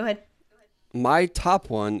 Go ahead. My top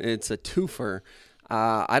one, it's a twofer.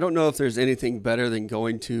 I don't know if there's anything better than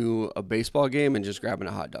going to a baseball game and just grabbing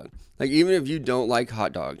a hot dog. Like, even if you don't like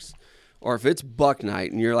hot dogs, or if it's Buck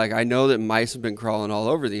Night and you're like, I know that mice have been crawling all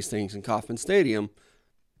over these things in Kauffman Stadium,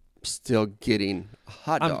 still getting a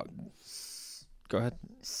hot dog. Go ahead.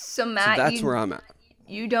 So, So Matt, that's where I'm at.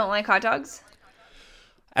 you don't like hot dogs?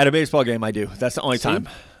 At a baseball game, I do. That's the only time.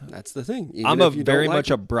 That's the thing. Even I'm if you don't very like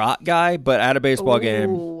much it. a brat guy, but at a baseball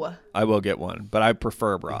game, Ooh. I will get one. But I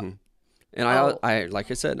prefer a brat. And Oh. I like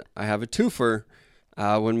I said, I have a twofer.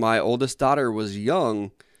 When my oldest daughter was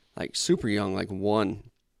young, like super young, like 1,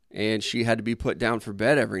 and she had to be put down for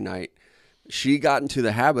bed every night, she got into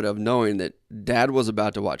the habit of knowing that Dad was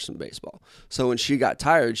about to watch some baseball. So when she got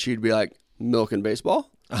tired, she'd be like, milk and baseball?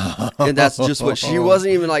 And that's just what she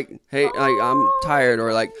wasn't even like, hey, like, I'm tired,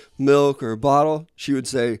 or like milk or a bottle. She would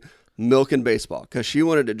say milk and baseball because she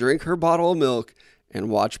wanted to drink her bottle of milk and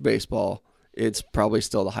watch baseball. It's probably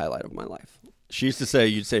still the highlight of my life. She used to say,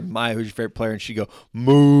 you'd say, Maya, who's your favorite player? And she'd go,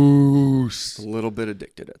 Moose. A little bit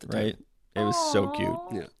addicted at the time. Right? It was so cute.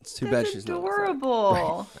 Aw, Yeah, it's too bad that's she's not.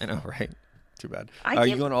 adorable. I know, right? Too bad. I Are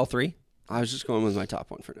you can't- going all three? I was just going with my top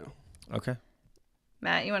one for now. Okay.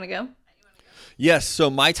 Matt, you want to go? Yes. So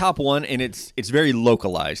my top one, and it's very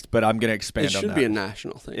localized, but I'm going to expand It on should that. be a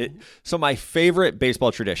national thing. So my favorite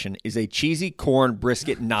baseball tradition is a cheesy corn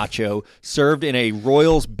brisket nacho served in a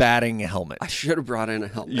Royals batting helmet. I should have brought in a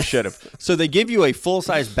helmet. You should have. So they give you a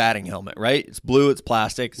full-size batting helmet, right? It's blue, it's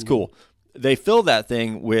plastic, it's cool. They fill that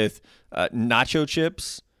thing with nacho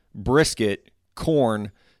chips, brisket,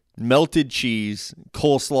 corn, melted cheese,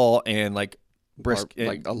 coleslaw, and like brisket,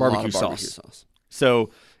 like a barbecue, lot of barbecue sauce. sauce. So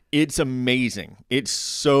it's amazing. It's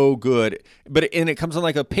so good. And it comes on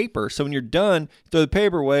like a paper. So when you're done, throw the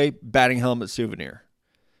paper away, batting helmet souvenir.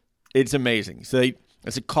 It's amazing. So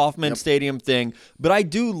it's a Kauffman Stadium thing. But I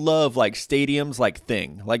do love like stadiums like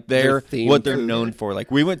thing. Like Their themed what they're food. known for.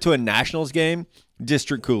 Like we went to a Nationals game,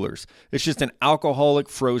 District Coolers. It's just an alcoholic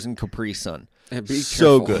frozen Capri Sun. And be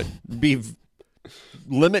so careful. good.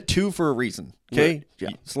 Limit 2 for a reason. Okay. Right, yeah.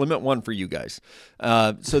 It's limit 1 for you guys.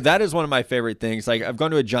 So that is one of my favorite things. Like I've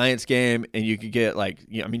gone to a Giants game and you could get like,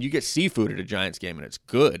 you get seafood at a Giants game and it's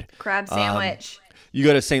good. Crab sandwich. You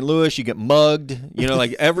go to St. Louis, you get mugged.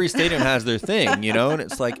 Like every stadium has their thing, and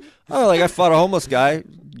it's like, oh, like I fought a homeless guy,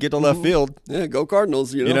 get to left field. Yeah, go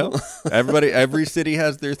Cardinals, you know? Every city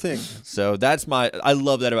has their thing. So I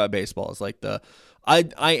love that about baseball. It's like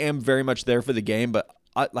I am very much there for the game, but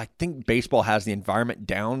I think baseball has the environment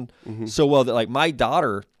down so well that like my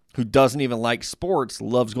daughter, who doesn't even like sports,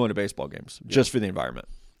 loves going to baseball games just for the environment.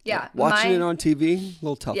 Yeah. Watching it on TV, a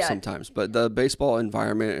little tough Yeah. sometimes, but the baseball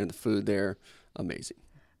environment and the food there, amazing.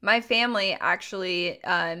 My family actually,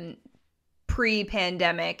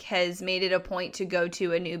 pre-pandemic, has made it a point to go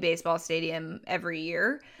to a new baseball stadium every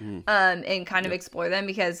year, and kind of explore them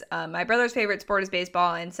because my brother's favorite sport is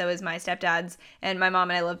baseball, and so is my stepdad's, and my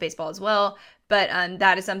mom and I love baseball as well. But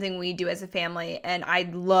that is something we do as a family, and I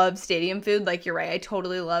love stadium food. Like you're right, I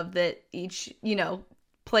totally love that each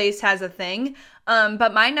place has a thing.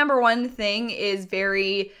 But my number one thing is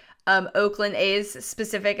very Oakland A's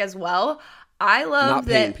specific as well. I love Not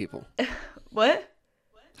paying that. people. What?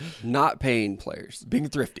 Not paying players. Being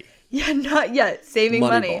thrifty. Yeah, not yet. Saving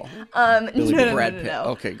money. No. Brad Pitt.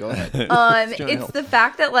 Okay, go ahead. It's the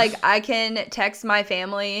fact that like I can text my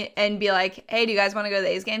family and be like, "Hey, do you guys want to go to the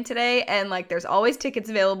A's game today?" And like, there's always tickets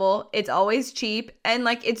available. It's always cheap, and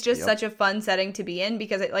like, it's just such a fun setting to be in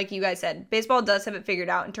because, like you guys said, baseball does have it figured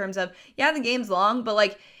out in terms of the game's long, but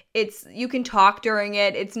like, you can talk during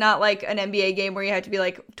it. It's not like an NBA game where you have to be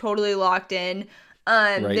like totally locked in.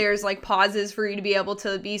 Right. There's like pauses for you to be able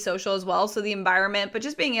to be social as well. So the environment, but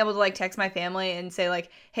just being able to like text my family and say like,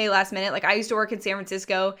 hey, last minute, like I used to work in San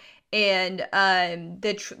Francisco, and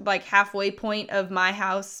like halfway point of my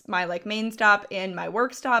house, my like main stop and my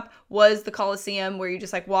work stop was the Coliseum, where you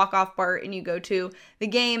just like walk off BART and you go to the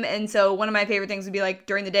game. And so one of my favorite things would be like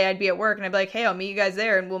during the day I'd be at work and I'd be like, hey, I'll meet you guys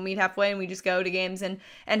there, and we'll meet halfway and we just go to games and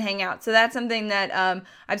hang out. So that's something that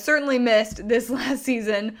I've certainly missed this last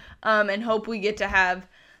season, and hope we get to have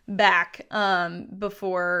back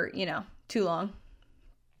before too long.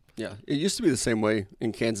 Yeah, it used to be the same way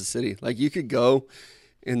in Kansas City. Like you could go,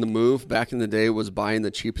 in the move back in the day was buying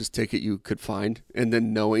the cheapest ticket you could find, and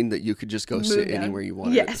then knowing that you could just go sit down. anywhere you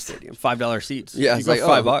wanted at the Yes. stadium. $5 seats. Yeah, You it's go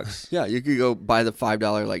like $5. Yeah, you could go buy the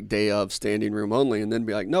 $5 like day of standing room only, and then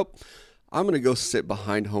be like, nope, I'm gonna go sit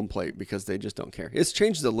behind home plate because they just don't care. It's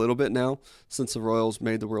changed a little bit now since the Royals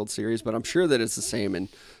made the World Series, but I'm sure that it's the same in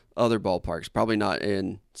other ballparks. Probably not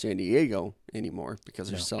in San Diego anymore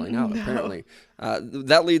because they're selling out apparently.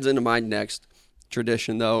 That leads into my next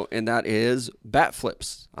tradition though, and that is bat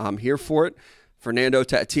flips. I'm here for it. Fernando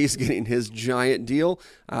Tatis getting his giant deal.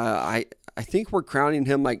 I think we're crowning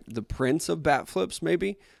him like the prince of bat flips,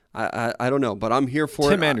 maybe. I don't know, but I'm here for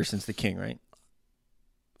it. Tim Anderson's the king, right?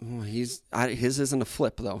 His isn't a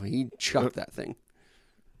flip though. He chucked that thing.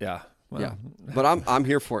 Yeah. Well, Yeah, but I'm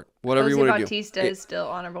here for it. Whatever you want to do. Bautista is still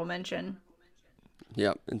honorable mention.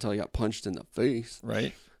 Yeah, until he got punched in the face.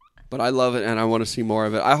 Right. But I love it, and I want to see more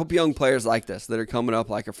of it. I hope young players like this that are coming up,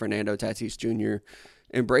 like a Fernando Tatis Jr.,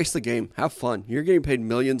 embrace the game. Have fun. You're getting paid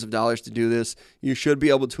millions of dollars to do this. You should be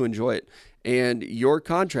able to enjoy it. And your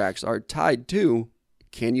contracts are tied to,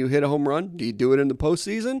 can you hit a home run? Do you do it in the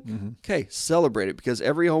postseason? Mm-hmm. Okay, celebrate it, because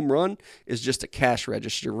every home run is just a cash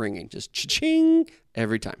register ringing. Just cha-ching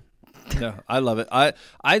every time. No, I love it. I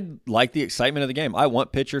like the excitement of the game. I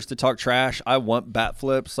want pitchers to talk trash. I want bat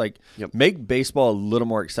flips. Like, make baseball a little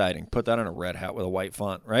more exciting. Put that on a red hat with a white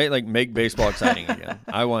font, right? Like, make baseball exciting again.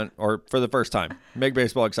 Or for the first time, make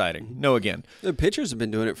baseball exciting. No again. The pitchers have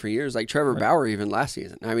been doing it for years. Like Trevor Bauer, even last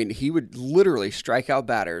season. I mean, he would literally strike out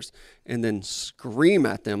batters and then scream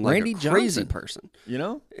at them like Randy a crazy Johnson, person. You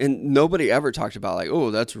know? And nobody ever talked about like,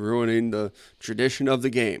 oh, that's ruining the tradition of the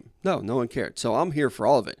game. No one cared. So I'm here for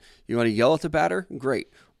all of it. You want to yell at the batter? Great.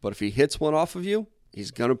 But if he hits one off of you,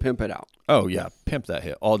 he's going to pimp it out. Oh, yeah. Pimp that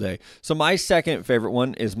hit all day. So my second favorite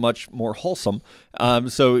one is much more wholesome.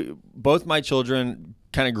 So both my children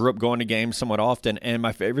kind of grew up going to games somewhat often. And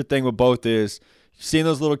my favorite thing with both is seeing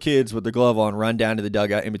those little kids with the glove on run down to the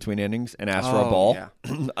dugout in between innings and ask for a ball.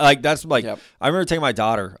 Yeah. Like, that's like, I remember taking my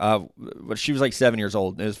daughter, she was like 7 years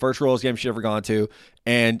old. It was the first Royals game she'd ever gone to.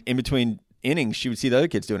 And in between innings, she would see the other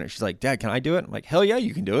kids doing it. She's like, Dad, can I do it? I'm like, hell yeah,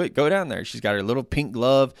 you can do it. Go down there. She's got her little pink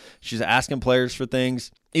glove. She's asking players for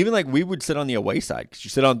things. Even like we would sit on the away side because you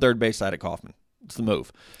sit on third base side at Kauffman. It's the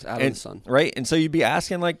move. It's out of the sun. Right? And so you'd be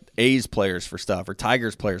asking like A's players for stuff or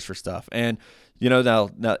Tigers players for stuff. And, you know,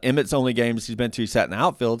 now Emmett's only games he's been to, he sat in the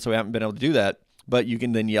outfield, so we haven't been able to do that. But you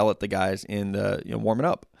can then yell at the guys in the, warming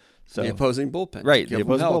up. So, the opposing bullpen. Right, Give the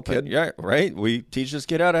opposing hell, bullpen. kid. Yeah, right. We teach this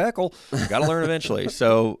kid how to heckle. Got to learn eventually.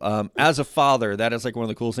 So as a father, that is like one of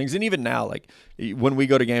the coolest things. And even now, like when we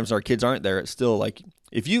go to games and our kids aren't there, it's still like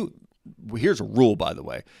here's a rule, by the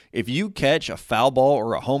way. If you catch a foul ball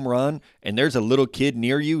or a home run and there's a little kid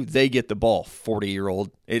near you, they get the ball, 40-year-old.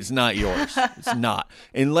 It's not yours. It's not.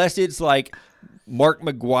 Unless it's like Mark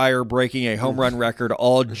McGwire breaking a home run record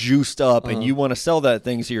all juiced up and you want to sell that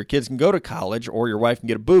thing so your kids can go to college or your wife can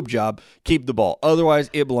get a boob job, keep the ball. Otherwise,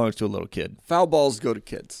 it belongs to a little kid. Foul balls go to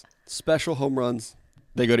kids. Special home runs,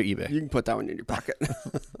 they go to eBay. you can put that one in your pocket.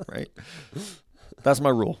 Right? That's my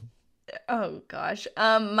rule. Oh gosh.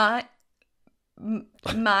 Mine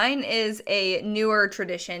is a newer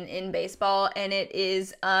tradition in baseball, and it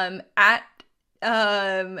is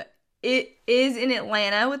it is in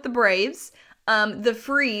Atlanta with the Braves. The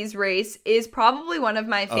freeze race is probably one of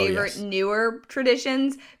my favorite newer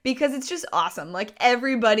traditions because it's just awesome. Like,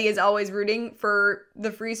 everybody is always rooting for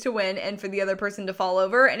the freeze to win and for the other person to fall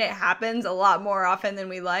over, and it happens a lot more often than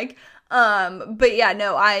we like. But yeah,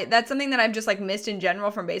 no, that's something that I've just like missed in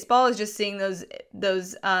general from baseball, is just seeing those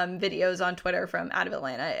videos on Twitter from out of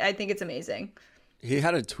Atlanta. I think it's amazing. He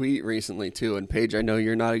had a tweet recently, too, and Paige, I know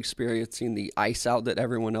you're not experiencing the ice out that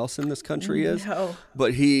everyone else in this country is. No.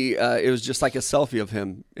 But it was just like a selfie of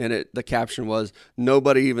him, and the caption was,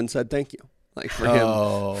 nobody even said thank you. Like, for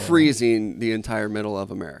him freezing the entire middle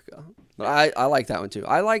of America. But I like that one, too.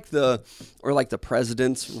 I like the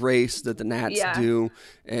president's race that the Nats do.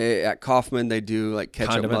 At Kauffman, they do, like,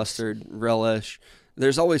 ketchup, Condiments. mustard, relish.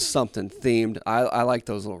 There's always something themed. I like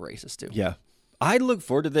those little races, too. Yeah. I look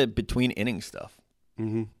forward to the between inning stuff.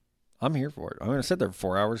 Mm-hmm. I'm here for it. I'm going to sit there for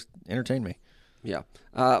 4 hours. Entertain me. Yeah.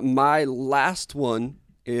 My last one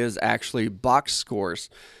is actually box scores.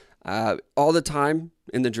 All the time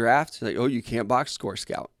in the draft, like, oh, you can't box score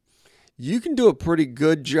scout. You can do a pretty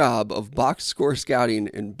good job of box score scouting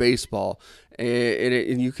in baseball,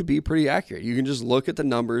 and you could be pretty accurate. You can just look at the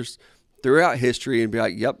numbers throughout history and be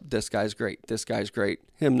like, yep, this guy's great. This guy's great.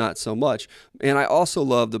 Him, not so much. And I also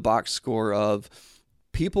love the box score of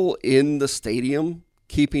people in the stadium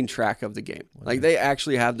keeping track of the game. Like, they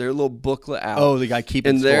actually have their little booklet out. Oh, the guy keeping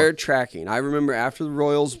and score. they're tracking. I remember after the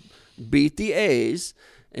Royals beat the A's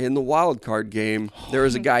in the wild card game, there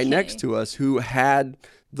was a guy next to us who had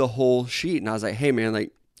the whole sheet. And I was like, hey, man,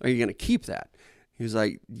 like, are you going to keep that? He was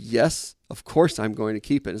like, yes, of course I'm going to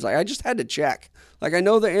keep it. It's like, I just had to check. Like, I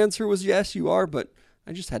know the answer was yes, you are, but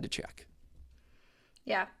I just had to check.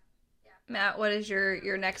 Yeah. Matt, what is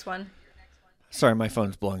your next one? Sorry, my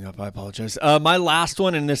phone's blowing up. I apologize. My last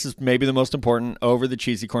one, and this is maybe the most important, over the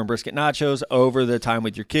cheesy corn brisket nachos, over the time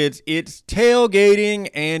with your kids, it's tailgating,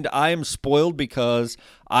 and I am spoiled because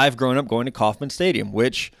I've grown up going to Kauffman Stadium,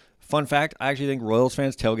 which, fun fact, I actually think Royals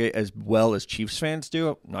fans tailgate as well as Chiefs fans do.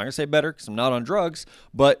 I'm not going to say better because I'm not on drugs,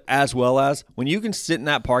 but as well as when you can sit in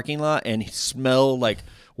that parking lot and smell like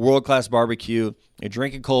world-class barbecue, you're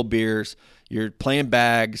drinking cold beers, you're playing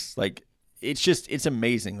bags, like, it's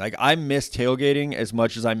amazing. Like, I miss tailgating as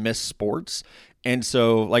much as I miss sports. And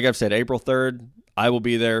so, like I've said, April 3rd, I will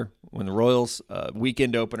be there when the Royals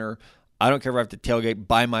weekend opener. I don't care if I have to tailgate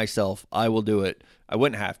by myself. I will do it. I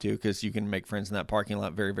wouldn't have to because you can make friends in that parking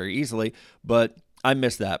lot very, very easily. But I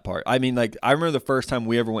miss that part. I mean, like, I remember the first time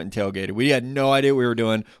we ever went and tailgated. We had no idea what we were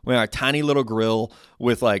doing. We had a tiny little grill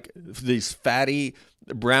with, like, these fatty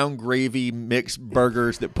brown gravy mixed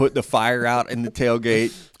burgers that put the fire out in the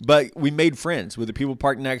tailgate. But we made friends with the people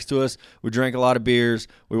parked next to us. We drank a lot of beers.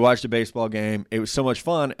 We watched a baseball game. It was so much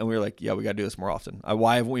fun, and we were like, yeah, we got to do this more often.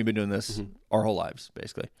 Why haven't we been doing this our whole lives,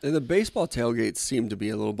 basically? And the baseball tailgates seem to be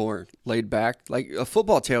a little more laid back. Like a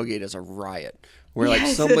football tailgate is a riot where like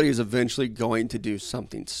somebody's eventually going to do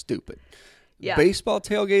something stupid. Yeah. Baseball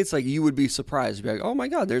tailgates, like you would be surprised. You'd be like, oh my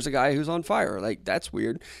God, there's a guy who's on fire. Like that's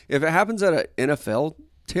weird. If it happens at an NFL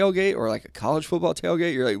tailgate or like a college football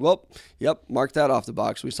tailgate, you're like, well, yep, mark that off the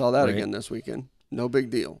box. We saw that again this weekend. No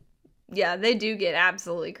big deal. Yeah, they do get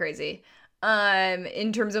absolutely crazy.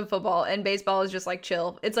 In terms of football, and baseball is just like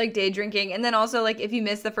chill. It's like day drinking. And then also like if you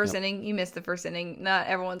miss the first inning, you miss the first inning. Not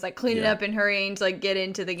everyone's like cleaning up and hurrying to like get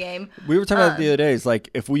into the game. We were talking about it the other day. It's like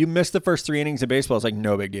if we miss the first 3 innings of baseball, it's like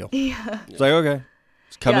no big deal. Yeah. It's like, okay,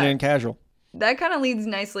 it's coming in casual. That kind of leads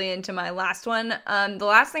nicely into my last one. The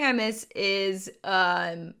last thing I miss is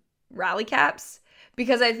rally caps,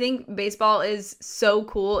 because I think baseball is so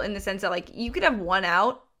cool in the sense that like you could have one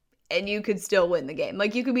out and you could still win the game.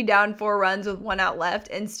 Like you could be down 4 runs with 1 out left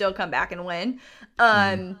and still come back and win.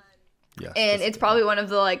 And it's probably one of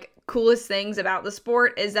the like coolest things about the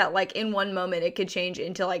sport is that like in one moment it could change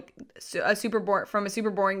into like a super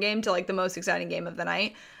boring game to like the most exciting game of the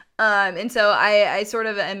night. And so I sort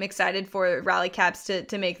of am excited for rally caps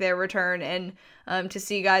to make their return and to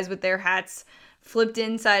see guys with their hats flipped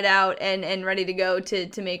inside out and ready to go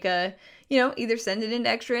to make a, either send it into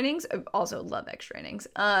extra innings. I also love extra innings.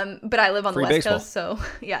 But I live on the West Coast, so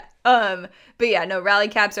yeah. But yeah, no, rally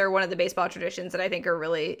caps are one of the baseball traditions that I think are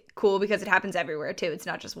really cool because it happens everywhere too. It's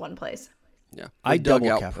not just one place. Yeah. I dug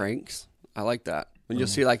out pranks. I like that. When you'll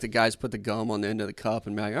see like the guys put the gum on the end of the cup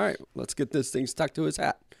and be like, all right, let's get this thing stuck to his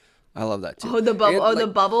hat. I love that too. Oh, the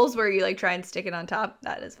bubbles where you like try and stick it on top.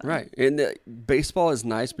 That is fun. Right. And baseball is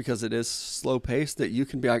nice because it is slow paced that you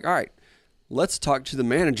can be like, all right, let's talk to the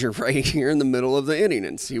manager right here in the middle of the inning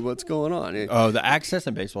and see what's going on. The access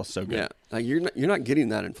in baseball is so good. Yeah, like you're not getting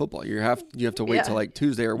that in football. You have to wait till like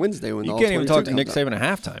Tuesday or Wednesday when you can't even talk to Nick Saban at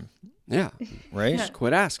halftime. Yeah, right. Just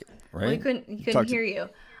quit asking. Right. Well, he couldn't hear you.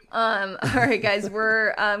 All right, guys,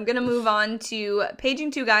 we're gonna move on to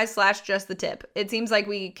paging 2 guys / just the tip. It seems like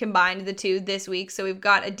we combined the 2 this week, so we've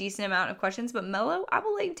got a decent amount of questions. But Mello, I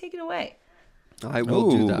will let you take it away. I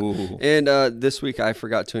will do that. And this week I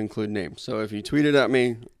forgot to include names. So if you tweeted at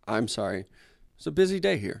me, I'm sorry. It's a busy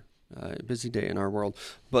day here. Busy day in our world.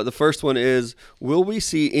 But the first one is, will we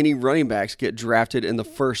see any running backs get drafted in the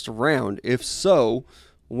first round? If so,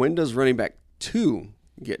 when does running back 2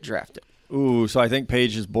 get drafted? Ooh, so I think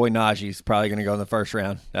Page's boy Najee's probably going to go in the first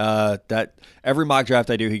round. That every mock draft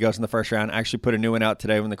I do, he goes in the first round. I actually put a new one out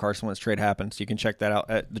today when the Carson Wentz trade happened, so you can check that out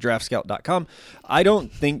at thedraftscout.com. I don't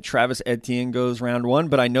think Travis Etienne goes round 1,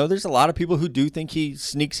 but I know there's a lot of people who do think he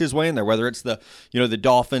sneaks his way in there, whether it's the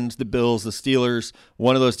Dolphins, the Bills, the Steelers,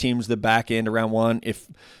 one of those teams, the back end around 1.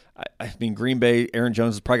 I mean, Green Bay, Aaron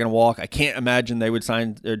Jones is probably going to walk. I can't imagine they would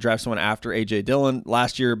draft someone after A.J. Dillon.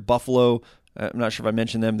 Last year, Buffalo, I'm not sure if I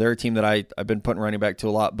mentioned them. They're a team that I've been putting running back to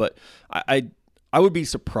a lot, but I would be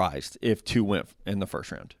surprised if 2 went in the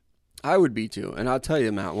first round. I would be too. And I'll tell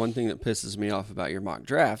you, Matt, one thing that pisses me off about your mock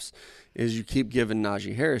drafts is you keep giving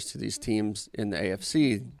Najee Harris to these teams in the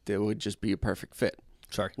AFC that would just be a perfect fit.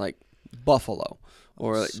 Sorry. Like Buffalo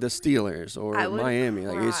or like the Steelers or Miami.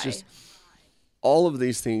 Like it's just all of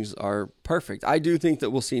these things are perfect. I do think that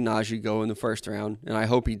we'll see Najee go in the first round, and I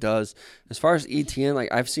hope he does. As far as Etienne,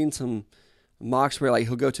 like I've seen some mocks where like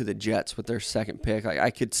he'll go to the Jets with their second pick. Like I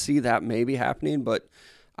could see that maybe happening, but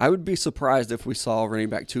I would be surprised if we saw running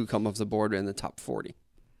back 2 come off the board in the top 40.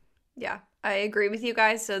 Yeah, I agree with you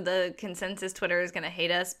guys. So the consensus Twitter is going to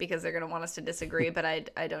hate us because they're going to want us to disagree, but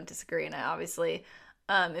I don't disagree, and I obviously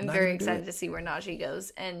am very excited to see where Najee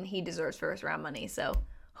goes, and he deserves first round money. So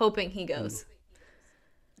hoping he goes.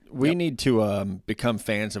 We need to become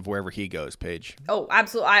fans of wherever he goes, Paige. Oh,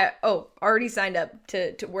 absolutely. I already signed up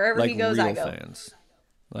to wherever he goes, I go. Fans.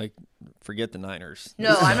 Like, forget the Niners.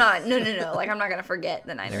 No, I'm not. No. Like, I'm not going to forget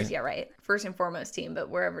the Niners. Yeah, right. First and foremost team, but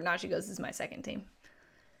wherever Najee goes is my second team.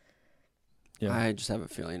 Yeah. I just have a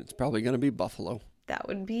feeling it's probably going to be Buffalo. That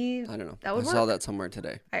would be. I don't know. That would I saw that somewhere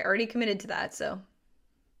today. I already committed to that, so.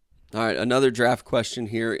 All right, another draft question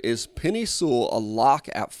here. Is Penei Sewell a lock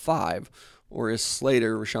at 5? Or is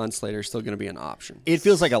Rashawn Slater, still going to be an option? It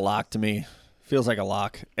feels like a lock to me. Feels like a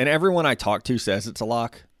lock. And everyone I talk to says it's a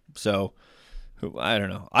lock. So, I don't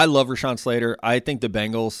know. I love Rashawn Slater. I think the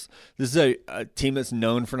Bengals, this is a team that's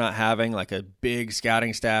known for not having like a big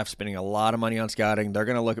scouting staff, spending a lot of money on scouting. They're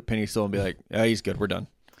going to look at Penei Sewell and be like, oh, he's good. We're done.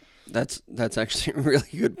 That's actually a really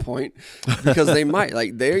good point because they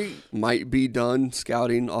might be done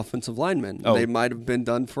scouting offensive linemen. Oh. They might have been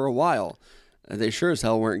done for a while. They sure as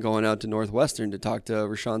hell weren't going out to Northwestern to talk to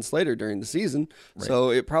Rashawn Slater during the season. Right.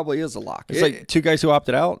 So it probably is a lock. It's like two guys who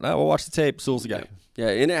opted out. We'll watch the tape. Sewell's the guy. Yeah,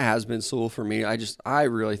 and it has been Sewell for me. I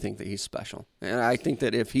really think that he's special. And I think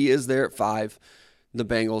that if he is there at 5, the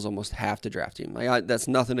Bengals almost have to draft him. That's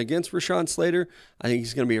nothing against Rashawn Slater. I think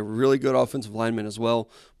he's going to be a really good offensive lineman as well.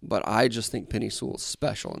 But I just think Penei Sewell is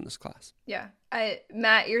special in this class. Yeah.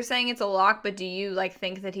 Matt, you're saying it's a lock, but do you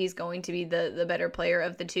think that he's going to be the better player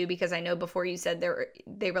of the two? Because I know before you said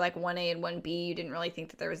they were like 1A and 1B. You didn't really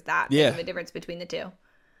think that there was that big of a difference between the two.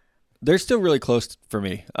 They're still really close for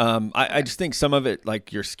me. I just think some of it,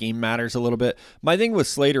 like your scheme matters a little bit. My thing with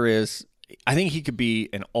Slater is I think he could be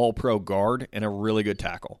an all-pro guard and a really good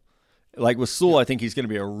tackle. Like with Sewell, I think he's going to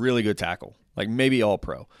be a really good tackle, like maybe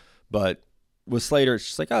all-pro. But with Slater, it's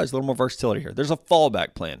just like, there's a little more versatility here. There's a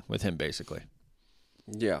fallback plan with him, basically.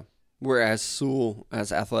 Yeah. Whereas Sewell,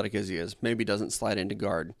 as athletic as he is, maybe doesn't slide into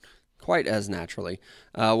guard quite as naturally.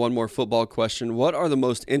 One more football question. What are the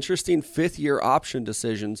most interesting fifth-year option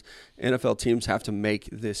decisions NFL teams have to make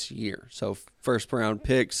this year? So first-round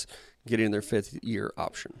picks, getting their fifth-year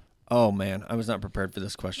option. Oh, man. I was not prepared for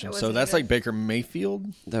this question. So that's like Baker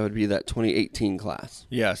Mayfield? That would be that 2018 class.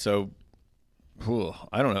 Yeah, so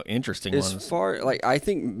I don't know. Interesting ones. As far, I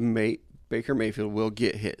think Baker Mayfield will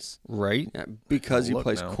get his. Right. Yeah, because he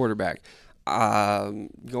plays quarterback.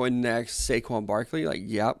 Going next, Saquon Barkley.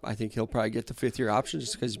 I think he'll probably get the fifth-year option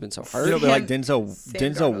just because he's been so hurt. Like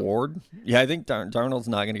Denzel Ward. Yeah, I think Darnold's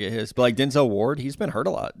not going to get his. But like Denzel Ward, he's been hurt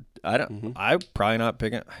a lot. I'm probably not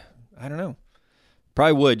picking. I don't know.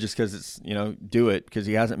 Probably would just because it's, do it because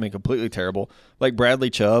he hasn't been completely terrible. Like Bradley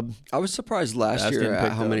Chubb. I was surprised last year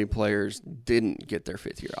at how many players didn't get their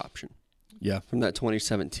fifth-year option. Yeah. From that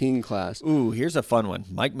 2017 class. Ooh, here's a fun one.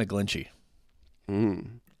 Mike McGlinchey.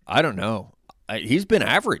 I don't know. He's been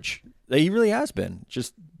average. He really has been.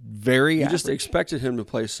 Just very average. You just expected him to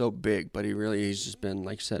play so big, but he's just been,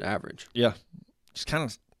 like you said, average. Yeah. Just kind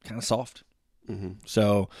of soft.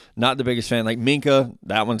 So not the biggest fan. Like Minka,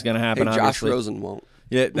 that one's going to happen, Josh obviously. Rosen won't.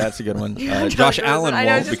 Yeah, that's a good one. Josh Allen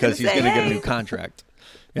won't because he's going to get a new contract.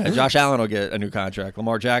 Yeah, Josh Allen will get a new contract.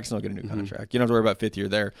 Lamar Jackson will get a new contract. You don't have to worry about fifth year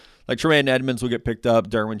there. Like Tremaine Edmonds will get picked up.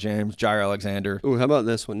 Derwin James, Jair Alexander. Ooh, how about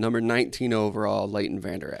this one? Number 19 overall, Leighton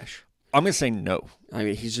Vander Esch. I'm going to say no. I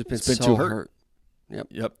mean, he's just been so hurt.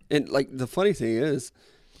 Yep. And the funny thing is,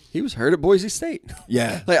 he was hurt at Boise State.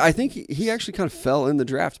 Yeah. I think he actually kind of fell in the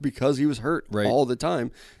draft because he was hurt all the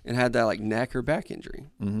time and had that neck or back injury.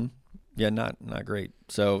 Mm-hmm. Yeah, not great.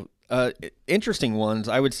 So interesting ones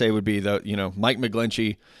I would say would be Mike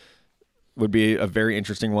McGlinchey would be a very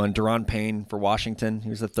interesting one. Daron Payne for Washington. He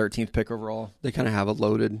was the 13th pick overall. They kind of have a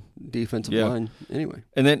loaded defensive line anyway.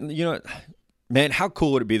 And then, man, how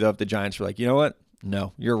cool would it be though if the Giants were like, you know what?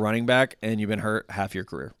 No, you're a running back and you've been hurt half your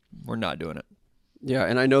career. We're not doing it. Yeah,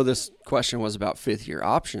 and I know this question was about fifth-year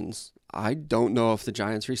options. I don't know if the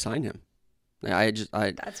Giants re-sign him.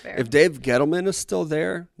 That's fair. If Dave Gettleman is still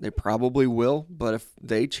there, they probably will. But if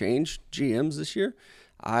they change GMs this year,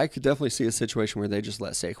 I could definitely see a situation where they just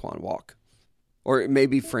let Saquon walk. Or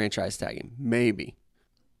maybe franchise tag him. Maybe.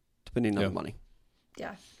 Depending on the money.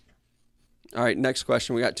 Yeah. All right, next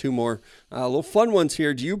question. We got two more. Little fun ones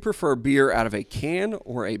here. Do you prefer beer out of a can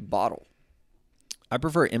or a bottle? I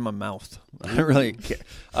prefer it in my mouth. I don't really care.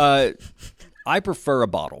 I prefer a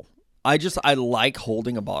bottle. I like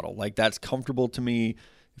holding a bottle. Like that's comfortable to me.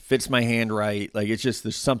 It fits my hand right. Like it's just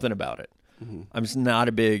there's something about it. I'm just not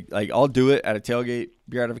a big I'll do it at a tailgate,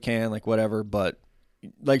 beer out of a can, like whatever. But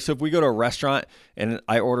so if we go to a restaurant and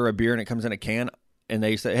I order a beer and it comes in a can and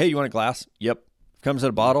they say, "Hey, you want a glass?" Yep. Comes in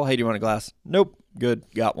a bottle. "Hey, do you want a glass?" Nope. Good.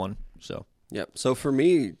 Got one. So. Yep. So for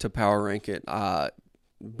me to power rank it,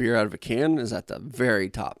 beer out of a can is at the very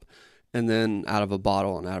top, and then out of a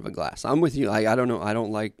bottle and out of a glass. I'm with you. I don't know. I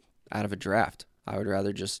don't like out of a draft. I would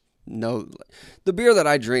rather just know the beer that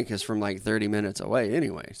I drink is from 30 minutes away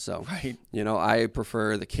anyway. So, I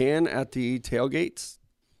prefer the can at the tailgates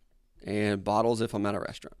and bottles if I'm at a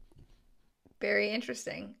restaurant. Very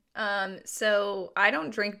interesting. So I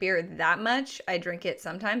don't drink beer that much. I drink it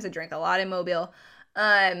sometimes. I drink a lot in Mobile.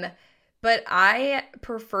 But I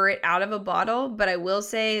prefer it out of a bottle. But I will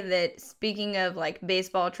say that speaking of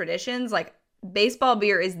baseball traditions, baseball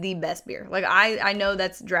beer is the best beer. I know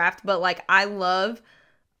that's draft, but I love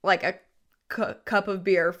a cup of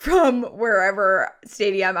beer from wherever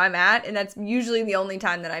stadium I'm at, and that's usually the only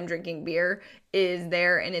time that I'm drinking beer is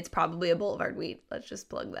there, and it's probably a Boulevard Wheat. Let's just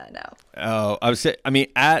plug that out. Oh,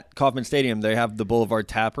 at Kauffman Stadium they have the Boulevard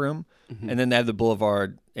Tap Room, and then they have the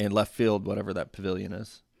Boulevard in left field, whatever that pavilion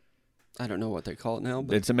is. I don't know what they call it now,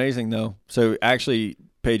 but It's amazing, though. So actually,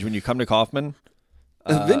 Paige, when you come to Kauffman,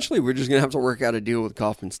 eventually we're just gonna have to work out a deal with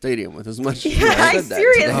Kauffman Stadium with as much. Yeah, as that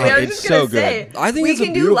seriously, today. I was It's just gonna so say. good. I think we it's a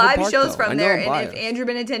can do beautiful live park, shows though. I from know there, I'm and biased. if Andrew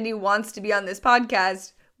Benintendi wants to be on this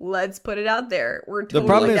podcast, let's put it out there. We're the totally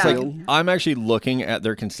problem is, down. like, I'm actually looking at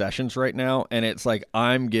their concessions right now, and it's like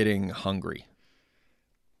I'm getting hungry.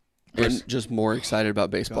 And just more excited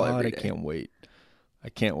about baseball God, every I day. can't wait. I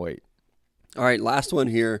can't wait. All right, last one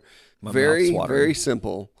here. My Very, mouth's watering. very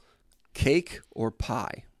simple. Cake or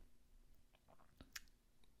pie?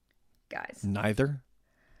 Guys, Neither.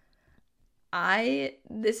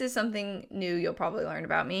 this is something new you'll probably learn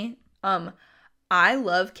about me. I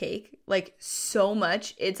love cake like so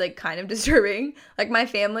much. It's like kind of disturbing. Like my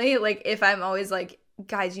family, like if I'm always like,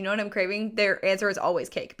 guys, you know what I'm craving? Their answer is always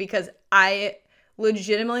cake because I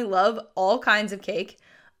legitimately love all kinds of cake.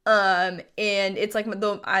 And it's like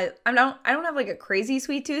I don't have like a crazy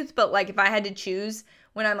sweet tooth, but like if I had to choose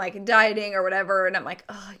when I'm like dieting or whatever, and I'm like,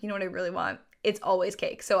 oh, you know what I really want? It's always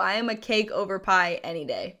cake. So I am a cake over pie any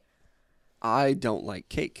day. I don't like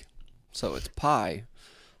cake, so it's pie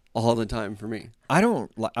all the time for me.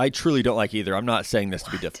 I truly don't like either. I'm not saying this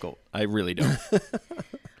to be difficult. I really don't.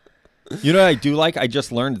 You know what I do like? I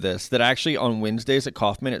just learned this, that actually on Wednesdays at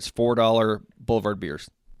Kauffman, it's $4 Boulevard beers.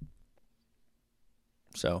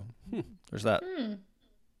 So there's that.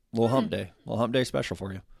 Little hump day special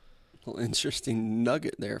for you. Little interesting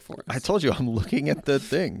nugget there for us. I told you I'm looking at the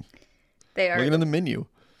thing. They are. Looking at the menu.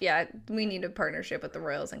 Yeah, we need a partnership with the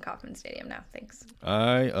Royals and Kauffman Stadium now. Thanks.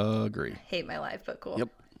 I agree. Hate my life, but cool. Yep.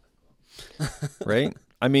 Right?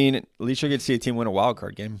 I mean, at least you'll get to see a team win a wild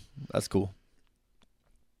card game. That's cool.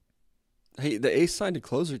 Hey, the Ace signed a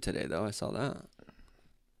closer today, though. I saw that.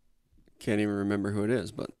 Can't even remember who it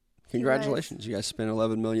is, but congratulations. You guys spent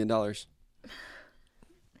 $11 million.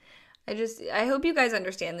 I hope you guys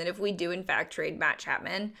understand that if we do in fact trade Matt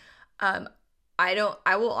Chapman, I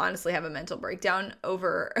will honestly have a mental breakdown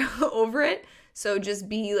over it. So just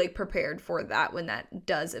be like prepared for that when that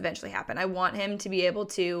does eventually happen. I want him to be able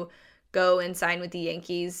to go and sign with the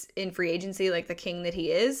Yankees in free agency like the king that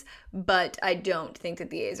he is, but I don't think that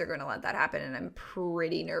the A's are going to let that happen, and I'm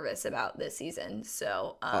pretty nervous about this season.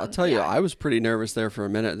 So I'll tell you, I was pretty nervous there for a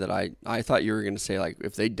minute that I thought you were going to say, like,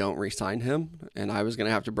 if they don't re-sign him, and I was going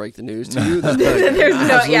to have to break the news to you that There's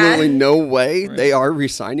absolutely no way they are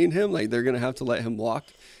re-signing him. Like, they're going to have to let him walk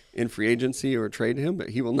in free agency or trade him, but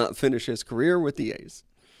he will not finish his career with the A's.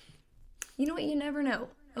 You know what? You never know.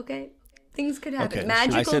 Okay. Things could happen. Okay.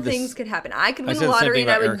 Magical things could happen. I could win said the the same lottery thing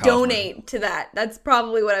and I about would Eric Hosmer. donate to that. That's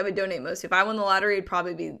probably what I would donate most. If I won the lottery, it'd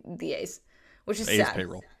probably be the A's, which is A's sad.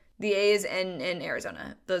 payroll. The A's and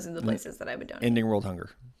Arizona. Those are the places that I would donate. Ending world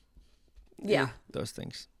hunger. Yeah. Those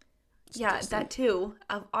things. Yeah, that too.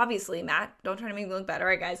 Obviously, Matt, don't try to make me look bad. All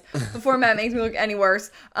right, guys. Before Matt makes me look any worse,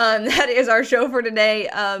 that is our show for today.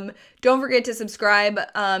 Don't forget to subscribe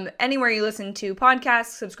anywhere you listen to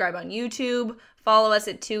podcasts. Subscribe on YouTube. Follow us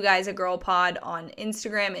at 2 Guys a Girl Pod on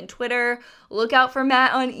Instagram and Twitter. Look out for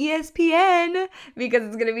Matt on ESPN because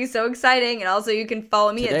it's going to be so exciting. And also you can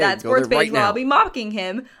follow me Today, at That go Sports there right Page where now. I'll be mocking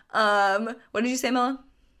him. What did you say, Mela?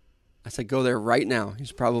 I said go there right now.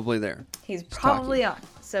 He's probably there. He's probably on.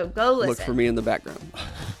 So go listen. Look for me in the background.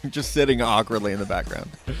 Just sitting awkwardly in the background.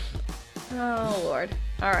 Oh, Lord.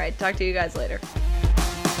 All right. Talk to you guys later.